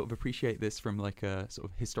expecting to sort of appreciate this from like a sort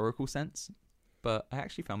of historical sense, but I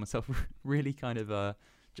actually found myself really kind of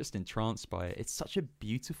just entranced by it. It's such a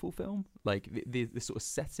beautiful film. Like the sort of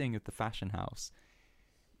setting of the fashion house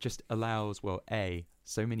just allows, well, A,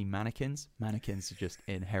 so many mannequins. Mannequins are just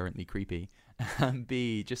inherently creepy. And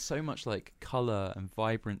B, just so much like color and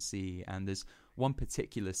vibrancy. And there's one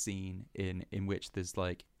particular scene in which there's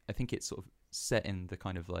like, I think it's sort of set in the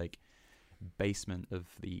kind of like basement of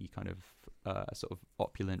the kind of sort of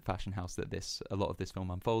opulent fashion house that a lot of this film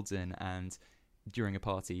unfolds in. And during a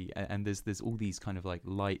party, and there's all these kind of like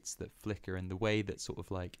lights that flicker, and the way that sort of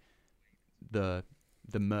like the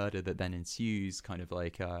murder that then ensues kind of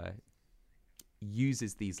like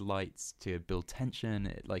uses these lights to build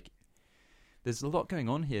tension. Like there's a lot going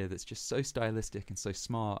on here that's just so stylistic and so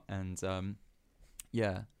smart. And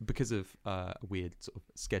yeah, because of a weird sort of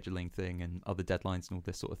scheduling thing and other deadlines and all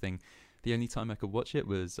this sort of thing, the only time I could watch it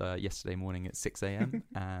was yesterday morning at 6 a.m.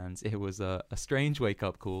 and it was a strange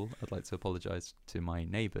wake-up call. I'd like to apologise to my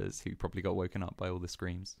neighbours who probably got woken up by all the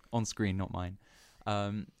screams. On screen, not mine.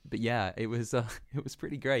 But yeah, it was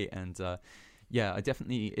pretty great. And yeah,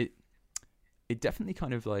 it definitely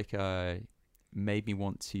kind of like made me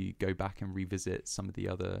want to go back and revisit some of the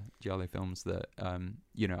other Giallo films that,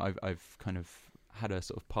 you know, I've kind of had a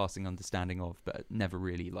sort of passing understanding of, but never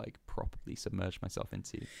really like properly submerged myself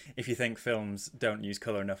into. If you think films don't use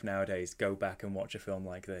colour enough nowadays, go back and watch a film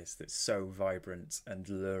like this that's so vibrant and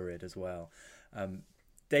lurid as well.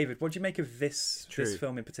 David, what do you make of this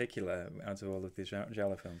film in particular out of all of these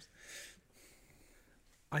Giallo films?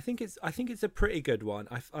 I think it's a pretty good one.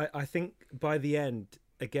 I think by the end,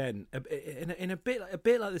 again, in a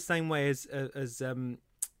bit like the same way as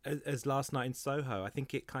Last Night in Soho, I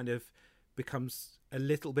think it kind of becomes a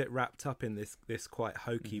little bit wrapped up in this quite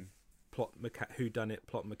hokey whodunit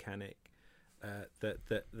plot mechanic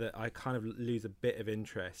that I kind of lose a bit of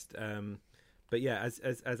interest. But yeah,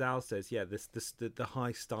 as Al says, yeah, the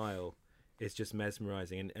high style is just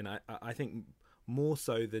mesmerizing, and I think more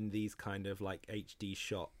so than these kind of like HD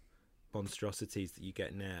shot monstrosities that you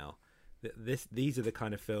get now. These are the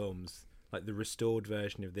kind of films, like the restored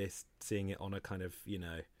version of this, seeing it on a kind of, you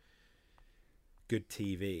know, good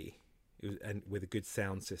TV and with a good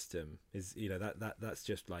sound system is, you know, that's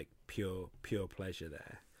just like pure pleasure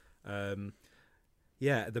there.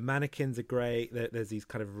 Yeah, the mannequins are great. There's these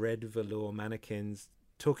kind of red velour mannequins.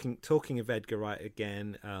 Talking of Edgar Wright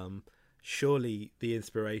again, surely the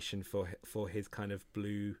inspiration for his kind of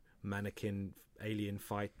blue mannequin alien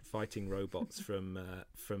fighting robots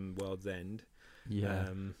from World's End. Yeah.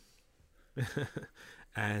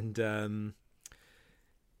 And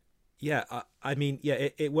yeah, I mean, yeah,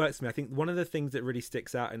 it works for me. I think one of the things that really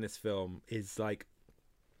sticks out in this film is like,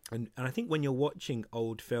 and I think when you're watching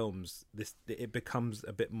old films, it becomes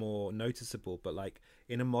a bit more noticeable. But like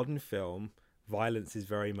in a modern film, violence is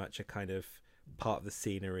very much a kind of part of the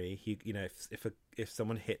scenery. You know, if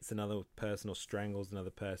someone hits another person or strangles another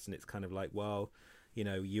person, it's kind of like, well, you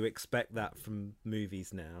know, you expect that from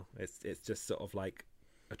movies now. It's just sort of like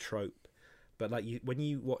a trope. But like when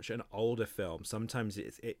you watch an older film, sometimes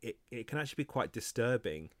it can actually be quite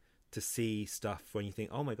disturbing to see stuff when you think,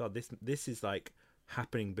 oh my god, this is like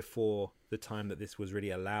happening before the time that this was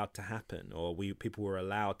really allowed to happen, or people were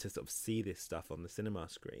allowed to sort of see this stuff on the cinema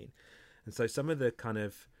screen. And so some of the kind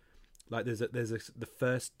of like there's the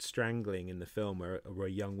first strangling in the film where a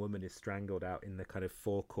young woman is strangled out in the kind of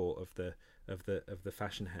forecourt of the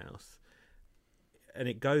fashion house. And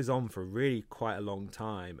it goes on for really quite a long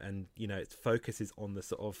time, and you know it focuses on the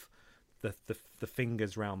sort of the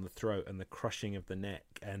fingers round the throat and the crushing of the neck.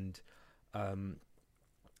 And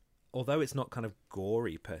although it's not kind of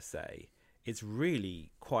gory per se, it's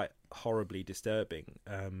really quite horribly disturbing.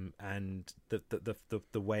 And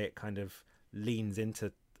the way it kind of leans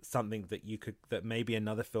into something that maybe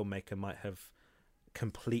another filmmaker might have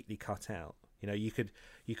completely cut out. You know, you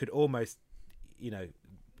could almost, you know.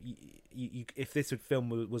 If this film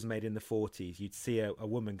was made in the 40s, you'd see a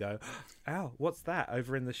woman go, ow, what's that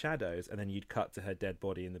over in the shadows? And then you'd cut to her dead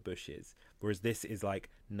body in the bushes. Whereas this is like,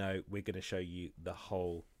 no, we're going to show you the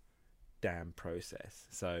whole damn process.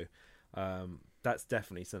 So that's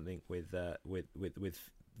definitely something with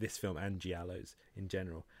this film and Giallos in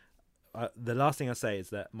general. The last thing I'll say is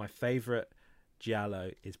that my favourite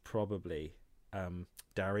giallo is probably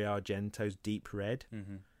Dario Argento's Deep Red.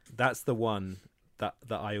 Mm-hmm. That's the one that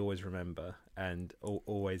I always remember and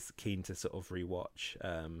always keen to sort of rewatch.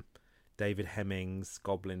 David Hemmings,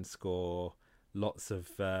 Goblin score, lots of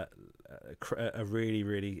a really,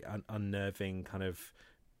 really unnerving kind of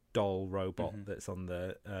doll robot that's on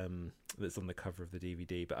the cover of the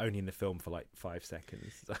DVD, but only in the film for like 5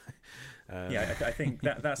 seconds. I think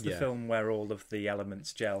that's the film where all of the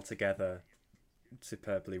elements gel together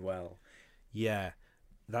superbly well. Yeah,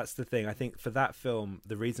 that's the thing. I think for that film,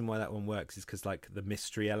 the reason why that one works is because like the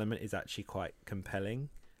mystery element is actually quite compelling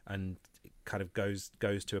and it kind of goes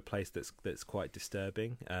to a place that's quite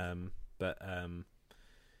disturbing. But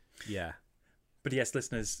yes,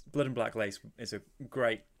 listeners, Blood and Black Lace is a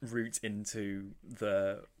great route into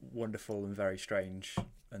the wonderful and very strange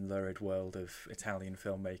and lurid world of Italian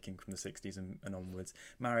filmmaking from the 60s and onwards.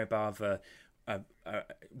 Mario Bava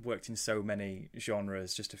worked in so many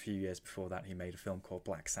genres. Just a few years before that, he made a film called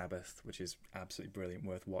Black Sabbath, which is absolutely brilliant,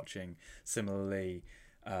 worth watching. Similarly,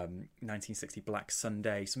 1960 Black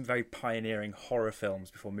Sunday, some very pioneering horror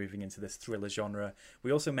films before moving into this thriller genre.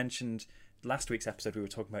 We also mentioned last week's episode, we were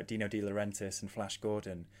talking about Dino De Laurentiis and Flash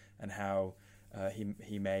Gordon and how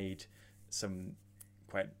he made some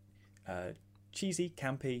quite cheesy,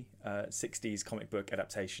 campy 60s comic book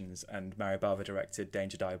adaptations, and Mario Bava directed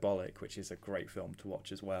Danger Diabolik, which is a great film to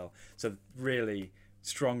watch as well. So really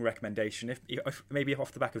strong recommendation. If maybe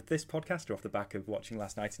off the back of this podcast or off the back of watching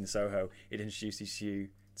Last Night in Soho, it introduces you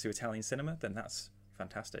to Italian cinema, then that's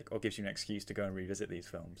fantastic, or gives you an excuse to go and revisit these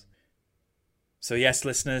films. So yes,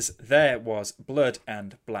 listeners, there was Blood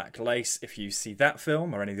and Black Lace. If you see that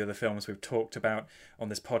film or any of the other films we've talked about on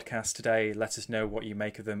this podcast today, let us know what you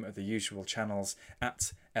make of them at the usual channels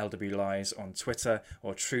at LW Lies on Twitter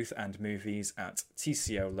or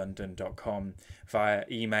truthandmovies@tcolondon.com via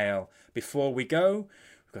email. Before we go,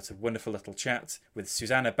 we've got a wonderful little chat with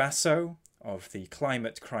Susanna Basso of the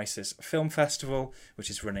Climate Crisis Film Festival, which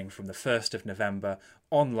is running from the 1st of November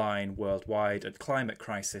online worldwide at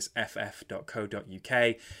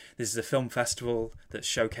climatecrisisff.co.uk. This is a film festival that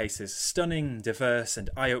showcases stunning, diverse and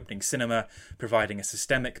eye-opening cinema, providing a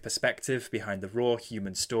systemic perspective behind the raw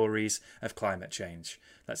human stories of climate change.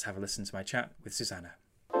 Let's have a listen to my chat with Susanna.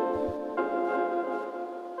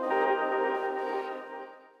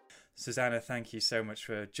 Susanna, thank you so much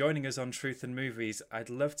for joining us on Truth and Movies. I'd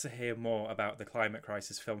love to hear more about the Climate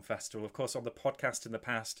Crisis Film Festival. Of course, on the podcast in the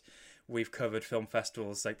past, we've covered film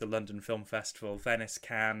festivals like the London Film Festival, Venice,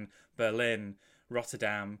 Cannes, Berlin,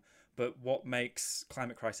 Rotterdam. But what makes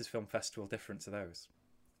Climate Crisis Film Festival different to those?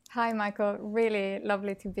 Hi, Michael. Really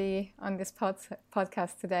lovely to be on this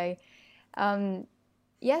podcast today.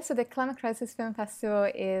 So the Climate Crisis Film Festival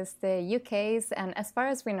is the UK's, and as far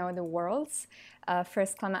as we know, the world's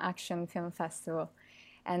first climate action film festival.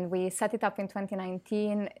 And we set it up in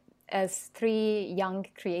 2019 as 3 young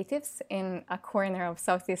creatives in a corner of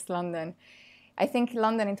southeast London. I think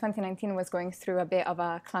London in 2019 was going through a bit of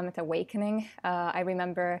a climate awakening. I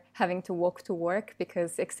remember having to walk to work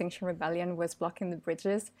because Extinction Rebellion was blocking the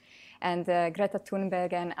bridges, and Greta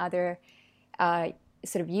Thunberg and other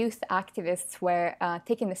sort of youth activists were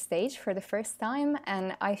taking the stage for the first time,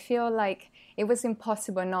 and I feel like it was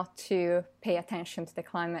impossible not to pay attention to the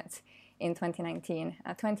climate in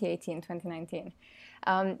 2019.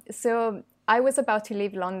 So I was about to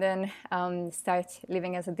leave London, start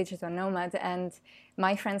living as a digital nomad, and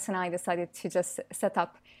my friends and I decided to just set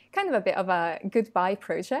up kind of a bit of a goodbye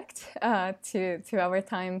project to our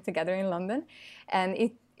time together in London, and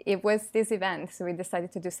it was this event, so we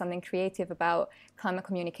decided to do something creative about climate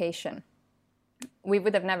communication. We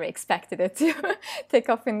would have never expected it to take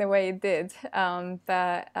off in the way it did,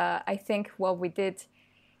 but I think what we did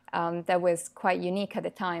that was quite unique at the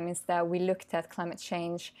time is that we looked at climate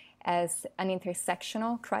change as an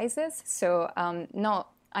intersectional crisis, so not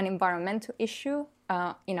an environmental issue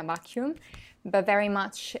in a vacuum, but very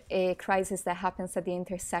much a crisis that happens at the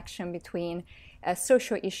intersection between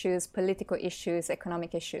social issues, political issues,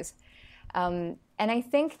 economic issues. And I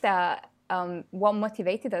think that what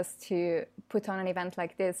motivated us to put on an event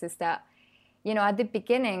like this is that, you know, at the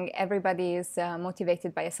beginning, everybody is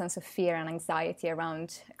motivated by a sense of fear and anxiety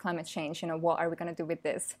around climate change. You know, what are we going to do with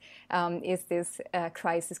this? Is this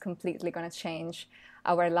crisis completely going to change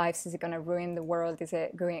our lives? Is it going to ruin the world? Is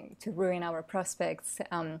it going to ruin our prospects?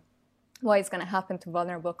 What is going to happen to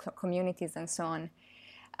vulnerable communities and so on?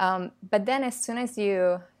 But then as soon as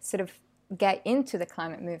you sort of get into the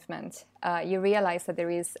climate movement, you realize that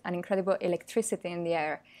there is an incredible electricity in the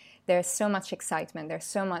air. There's so much excitement. There's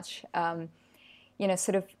so much,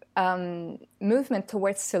 sort of movement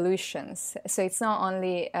towards solutions. So it's not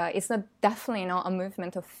only, it's not definitely not a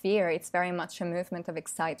movement of fear. It's very much a movement of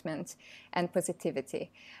excitement and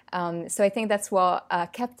positivity. So I think that's what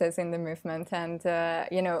kept us in the movement. And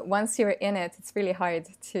once you're in it, it's really hard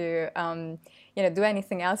to do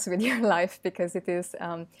anything else with your life, because it is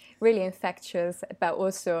really infectious, but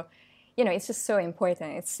also, it's just so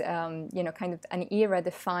important. It's, kind of an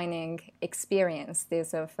era-defining experience,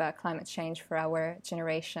 this of climate change for our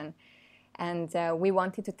generation. And we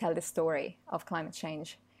wanted to tell the story of climate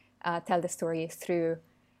change, tell the story through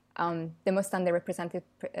the most underrepresented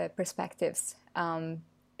perspectives,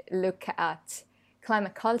 look at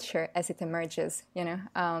climate culture as it emerges,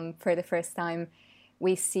 for the first time.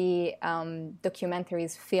 We see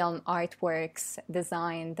documentaries, film, artworks,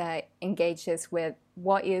 design that engages with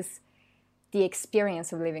what is the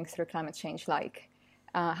experience of living through climate change like.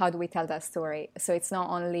 How do we tell that story? So it's not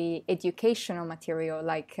only educational material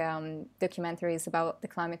like documentaries about the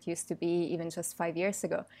climate used to be even just 5 years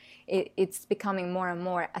ago. It's becoming more and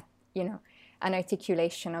more, an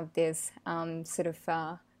articulation of this sort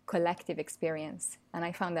of collective experience. And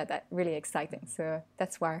I found that really exciting. So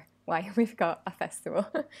that's why we've got a festival.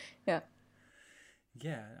 Yeah.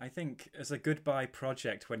 Yeah, I think as a goodbye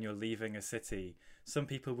project when you're leaving a city, some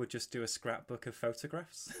people would just do a scrapbook of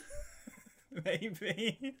photographs,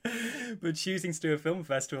 maybe. But choosing to do a film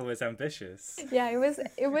festival is ambitious. Yeah, it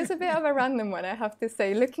was a bit of a random one, I have to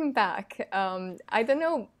say. Looking back, I don't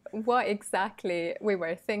know what exactly we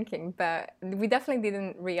were thinking, but we definitely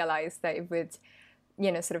didn't realize that it would,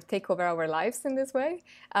 sort of take over our lives in this way.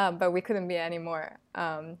 But we couldn't be any more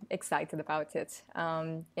excited about it.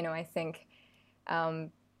 I think.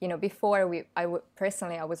 Before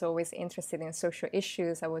personally, I was always interested in social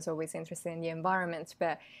issues. I was always interested in the environment.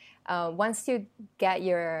 But once you get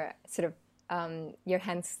your sort of your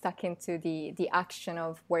hands stuck into the action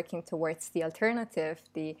of working towards the alternative,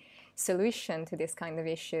 the solution to this kind of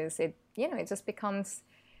issues, it just becomes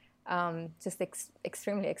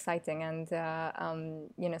extremely exciting and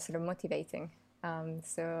sort of motivating.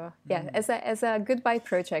 As a goodbye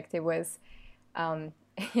project, it was.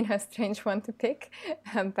 A strange one to pick,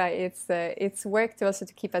 but it's worked also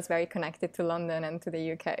to keep us very connected to London and to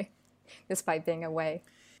the UK, despite being away.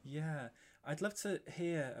 Yeah, I'd love to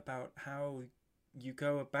hear about how you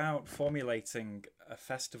go about formulating a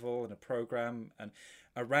festival and a programme and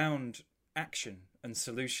around action and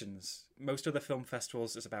solutions. Most other film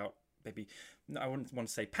festivals is about maybe, I wouldn't want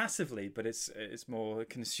to say passively, but it's more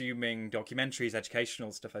consuming documentaries,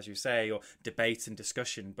 educational stuff, as you say, or debate and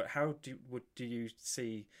discussion. But how do you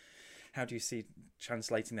see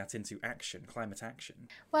translating that into action, climate action?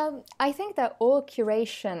 Well, I think that all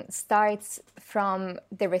curation starts from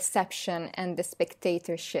the reception and the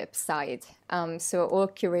spectatorship side. So all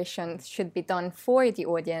curation should be done for the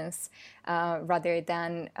audience rather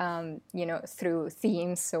than, through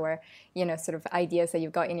themes or, sort of ideas that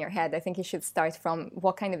you've got in your head. I think you should start from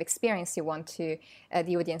what kind of experience you want the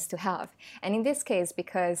audience to have. And in this case,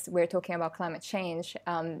 because we're talking about climate change,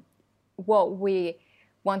 what we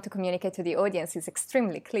want to communicate to the audience is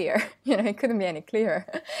extremely clear. It couldn't be any clearer.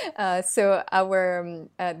 So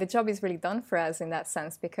the job is really done for us in that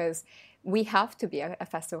sense, because we have to be a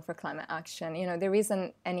festival for climate action. There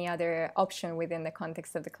isn't any other option within the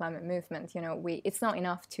context of the climate movement. It's not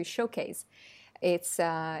enough to showcase. It's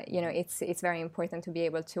it's very important to be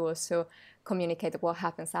able to also communicate what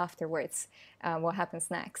happens afterwards, what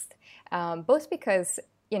happens next. Both because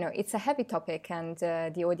it's a heavy topic and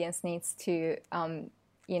the audience needs to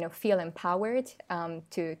feel empowered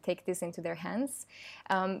to take this into their hands,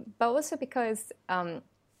 but also because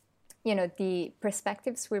the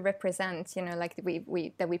perspectives we represent, like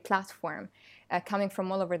that we platform, coming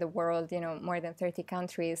from all over the world, more than 30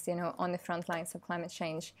 countries, on the front lines of climate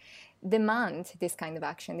change, demand this kind of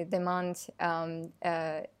action. They demand,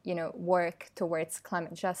 work towards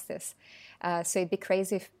climate justice. So it'd be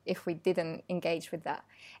crazy if we didn't engage with that.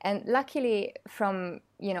 And luckily, from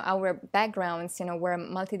our backgrounds, we're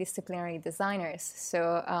multidisciplinary designers,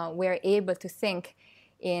 so we're able to think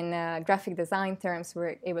in graphic design terms.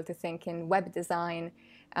 We're able to think in web design.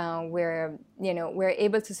 We're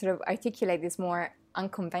able to sort of articulate these more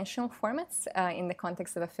unconventional formats in the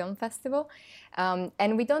context of a film festival.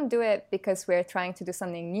 And we don't do it because we're trying to do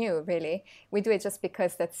something new, really. We do it just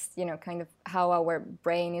because that's, kind of how our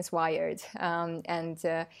brain is wired.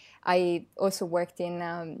 I also worked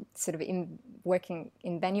in working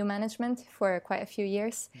in venue management for quite a few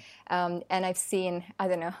years. And I've seen,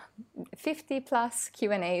 50 plus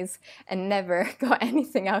Q&As and never got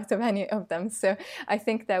anything out of any of them. So I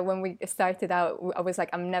think that when we started out, I was like,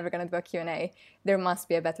 I'm never going to do a Q&A. There must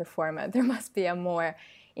be a better format. There must be a more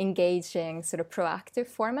engaging, sort of proactive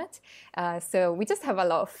format. So we just have a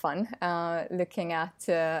lot of fun looking at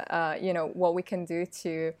what we can do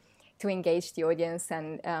to engage the audience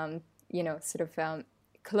and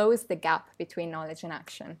close the gap between knowledge and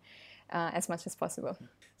action as much as possible.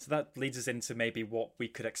 So that leads us into maybe what we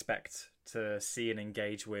could expect to see and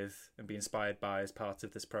engage with and be inspired by as part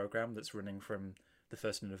of this program that's running from the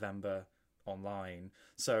 1st of November online.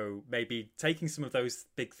 So maybe taking some of those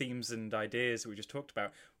big themes and ideas that we just talked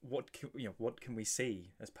about, what can we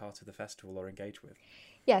see as part of the festival or engage with?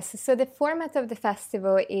 Yes, so the format of the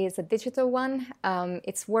festival is a digital one.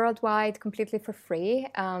 It's worldwide, completely for free.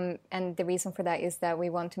 And the reason for that is that we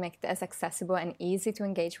want to make it as accessible and easy to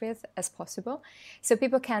engage with as possible. So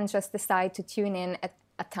people can just decide to tune in at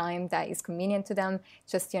a time that is convenient to them,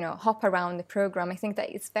 just, hop around the program. I think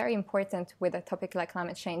that it's very important with a topic like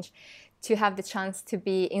climate change to have the chance to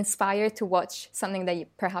be inspired to watch something that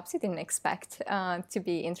perhaps you didn't expect to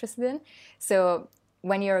be interested in. So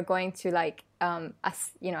when you're going to a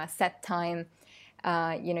set time,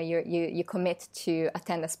 you commit to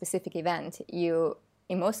attend a specific event, you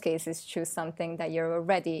in most cases choose something that you're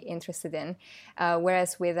already interested in,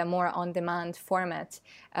 whereas with a more on-demand format,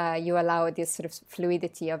 you allow this sort of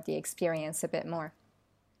fluidity of the experience a bit more.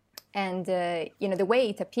 And the way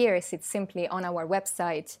it appears, it's simply on our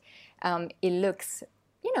website. It looks,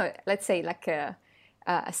 let's say like a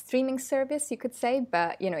streaming service, you could say,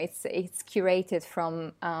 but it's curated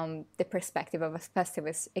from the perspective of a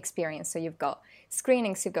festival experience. So you've got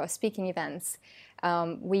screenings, you've got speaking events.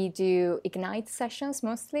 We do Ignite sessions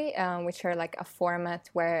mostly, which are like a format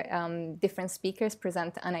where different speakers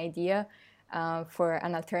present an idea for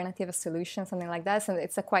an alternative, a solution, something like that. So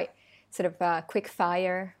it's a quite sort of quick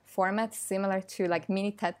fire format, similar to like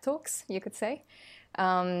mini TED Talks, you could say.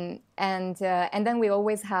 And then we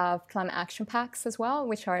always have climate action packs as well,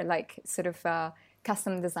 which are like sort of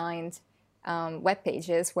custom designed web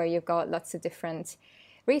pages where you've got lots of different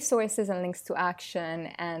resources and links to action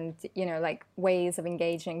and, like ways of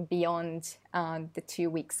engaging beyond the 2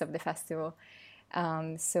 weeks of the festival.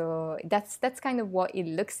 So that's kind of what it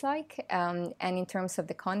looks like. And in terms of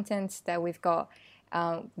the content that we've got,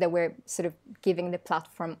 that we're sort of giving the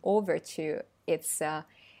platform over to, it's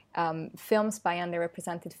films by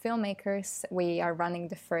underrepresented filmmakers. We are running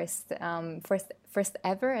the first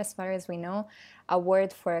ever, as far as we know,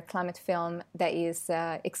 award for a climate film that is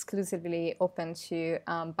exclusively open to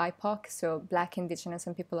BIPOC, so Black, Indigenous,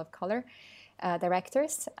 and people of color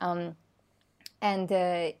directors. And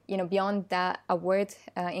beyond that award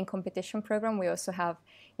in competition program, we also have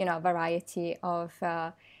a variety of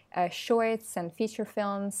shorts and feature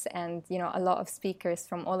films, and a lot of speakers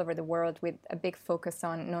from all over the world with a big focus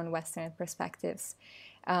on non-Western perspectives,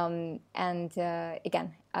 and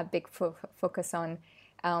again a big focus on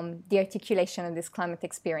the articulation of this climate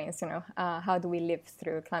experience. How do we live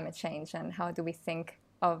through climate change, and how do we think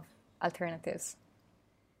of alternatives?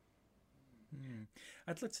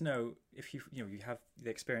 I'd like to know if you have the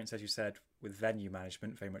experience, as you said, with venue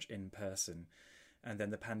management, very much in person, and then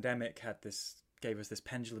the pandemic gave us this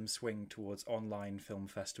pendulum swing towards online film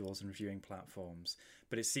festivals and viewing platforms.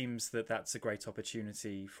 But it seems that that's a great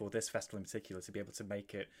opportunity for this festival in particular to be able to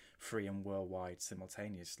make it free and worldwide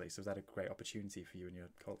simultaneously. So is that a great opportunity for you and your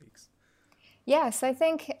colleagues? Yes, I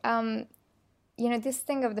think, this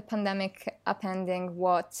thing of the pandemic upending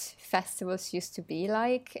what festivals used to be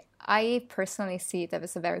like, I personally see it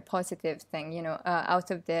as a very positive thing. Out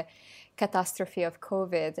of the catastrophe of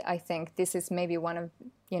COVID, I think this is maybe one of,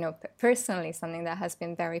 personally something that has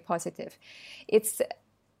been very positive. It's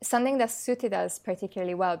something that suited us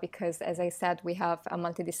particularly well because, as I said, we have a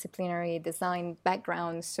multidisciplinary design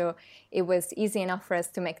background, so it was easy enough for us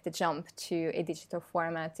to make the jump to a digital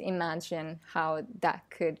format, imagine how that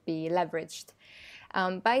could be leveraged.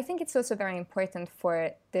 But I think it's also very important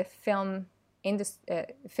for the film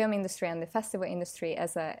industry and the festival industry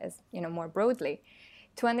as more broadly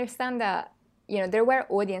to understand that there were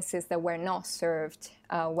audiences that were not served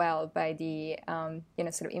well by the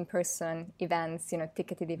sort of in-person events,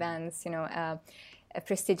 ticketed events,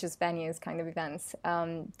 prestigious venues kind of events.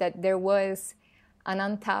 That there was an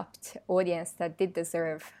untapped audience that did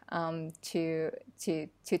deserve to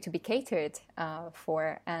be catered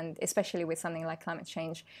for, and especially with something like climate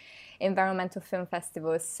change, environmental film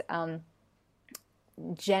festivals.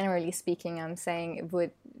 Generally speaking, I'm saying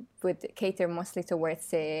would cater mostly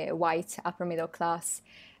towards a white upper middle class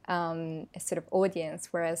sort of audience,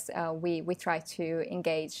 whereas we try to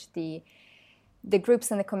engage the groups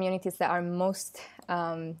and the communities that are most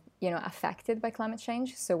affected by climate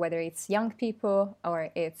change. So whether it's young people or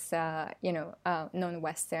it's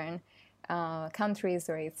non-Western countries,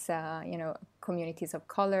 or it's communities of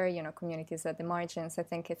color, communities at the margins. I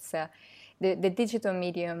think it's the digital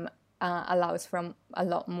medium allows for a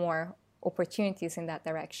lot more opportunities in that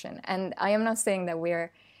direction. And I am not saying that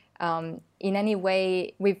we're in any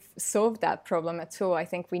way we've solved that problem at all. I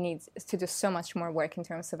think we need to do so much more work in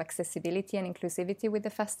terms of accessibility and inclusivity with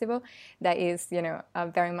the festival. That is,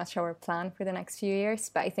 very much our plan for the next few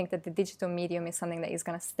years. But I think that the digital medium is something that is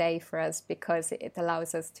going to stay for us because it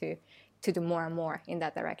allows us to do more and more in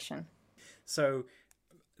that direction. So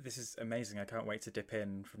this is amazing. I can't wait to dip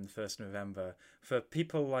in from the 1st of November. For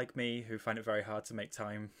people like me who find it very hard to make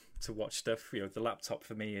time to watch stuff, the laptop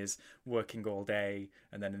for me is working all day,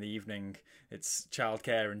 and then in the evening it's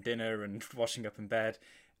childcare and dinner and washing up in bed.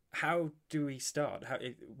 How do we start?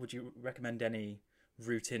 Would you recommend any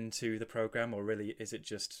route into the programme, or really is it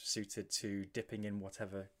just suited to dipping in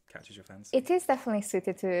whatever catches your fancy? It is definitely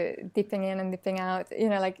suited to dipping in and dipping out,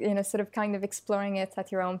 sort of kind of exploring it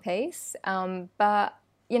at your own pace. But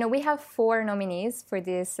we have 4 nominees for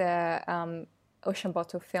this Ocean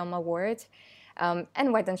Bottle Film Award.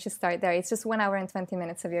 And why don't you start there? It's just 1 hour and 20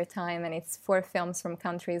 minutes of your time, and it's 4 films from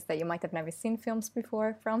countries that you might have never seen films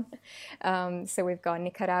before from. So we've got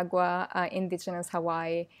Nicaragua, Indigenous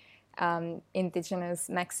Hawaii, Indigenous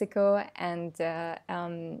Mexico, and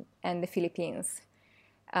the Philippines.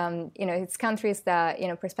 It's countries that,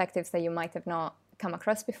 perspectives that you might have not come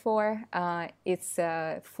across before. It's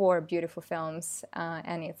 4 beautiful films,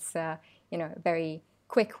 and it's a very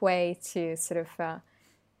quick way to sort of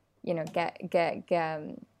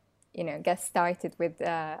get started with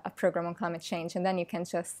a program on climate change, and then you can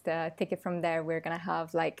just take it from there. We're going to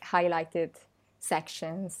have highlighted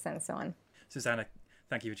sections and so on. Susanna,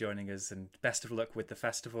 thank you for joining us, and best of luck with the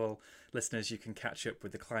festival. Listeners, you can catch up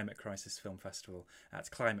with the Climate Crisis Film Festival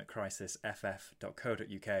at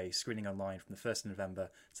climatecrisisff.co.uk, screening online from the 1st of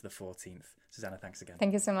November to the 14th. Susanna, thanks again.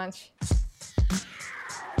 Thank you so much.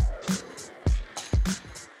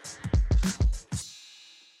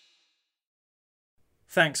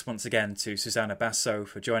 Thanks once again to Susanna Basso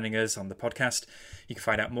for joining us on the podcast. You can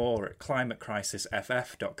find out more at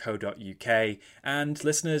climatecrisisff.co.uk. And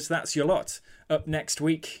listeners, that's your lot. Up next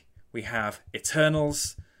week, we have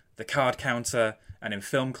Eternals, The Card Counter, and in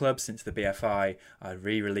film clubs, since the BFI are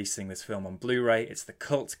re-releasing this film on Blu-ray, it's the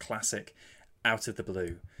cult classic Out of the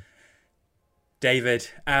Blue. David,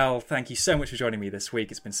 Al, thank you so much for joining me this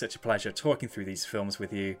week. It's been such a pleasure talking through these films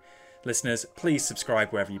with you. Listeners, please subscribe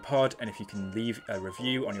wherever you pod, and if you can leave a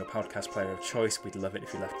review on your podcast player of choice, we'd love it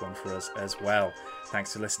if you left one for us as well.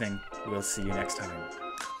 Thanks for listening. We'll see you next time.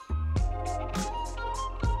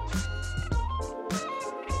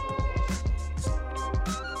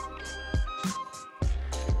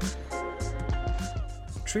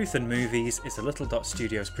 Truth and Movies is a Little Dot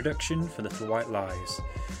Studios production for Little White Lies.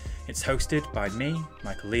 It's hosted by me,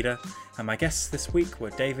 Michael Leader, and my guests this week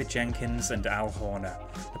were David Jenkins and Al Horner.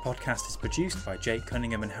 The podcast is produced by Jake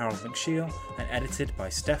Cunningham and Harold McShiel and edited by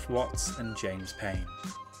Steph Watts and James Payne.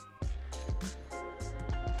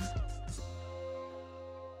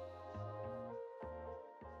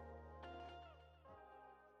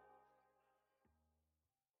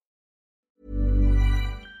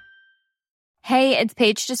 Hey, it's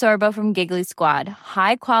Paige DeSorbo from Giggly Squad.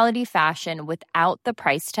 High quality fashion without the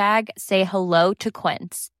price tag. Say hello to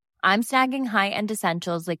Quince. I'm snagging high-end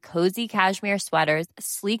essentials like cozy cashmere sweaters,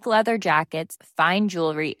 sleek leather jackets, fine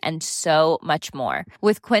jewelry, and so much more.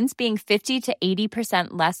 With Quince being 50 to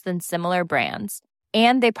 80% less than similar brands.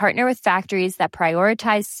 And they partner with factories that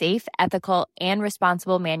prioritize safe, ethical, and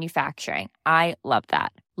responsible manufacturing. I love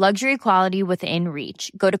that. Luxury quality within reach.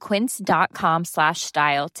 Go to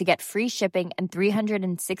quince.com/style to get free shipping and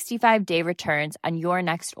 365-day returns on your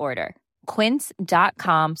next order.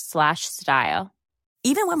 Quince.com/style.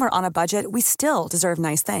 Even when we're on a budget, we still deserve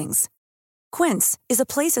nice things. Quince is a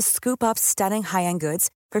place to scoop up stunning high-end goods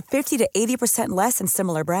for 50 to 80% less than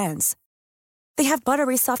similar brands. They have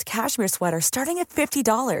buttery soft cashmere sweaters starting at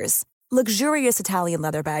 $50, luxurious Italian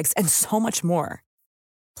leather bags, and so much more.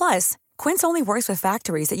 Plus, Quince only works with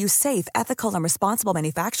factories that use safe, ethical, and responsible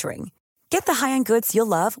manufacturing. Get the high-end goods you'll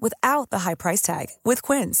love without the high price tag with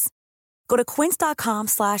Quince. Go to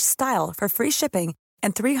quince.com/style for free shipping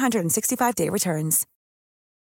and 365-day returns.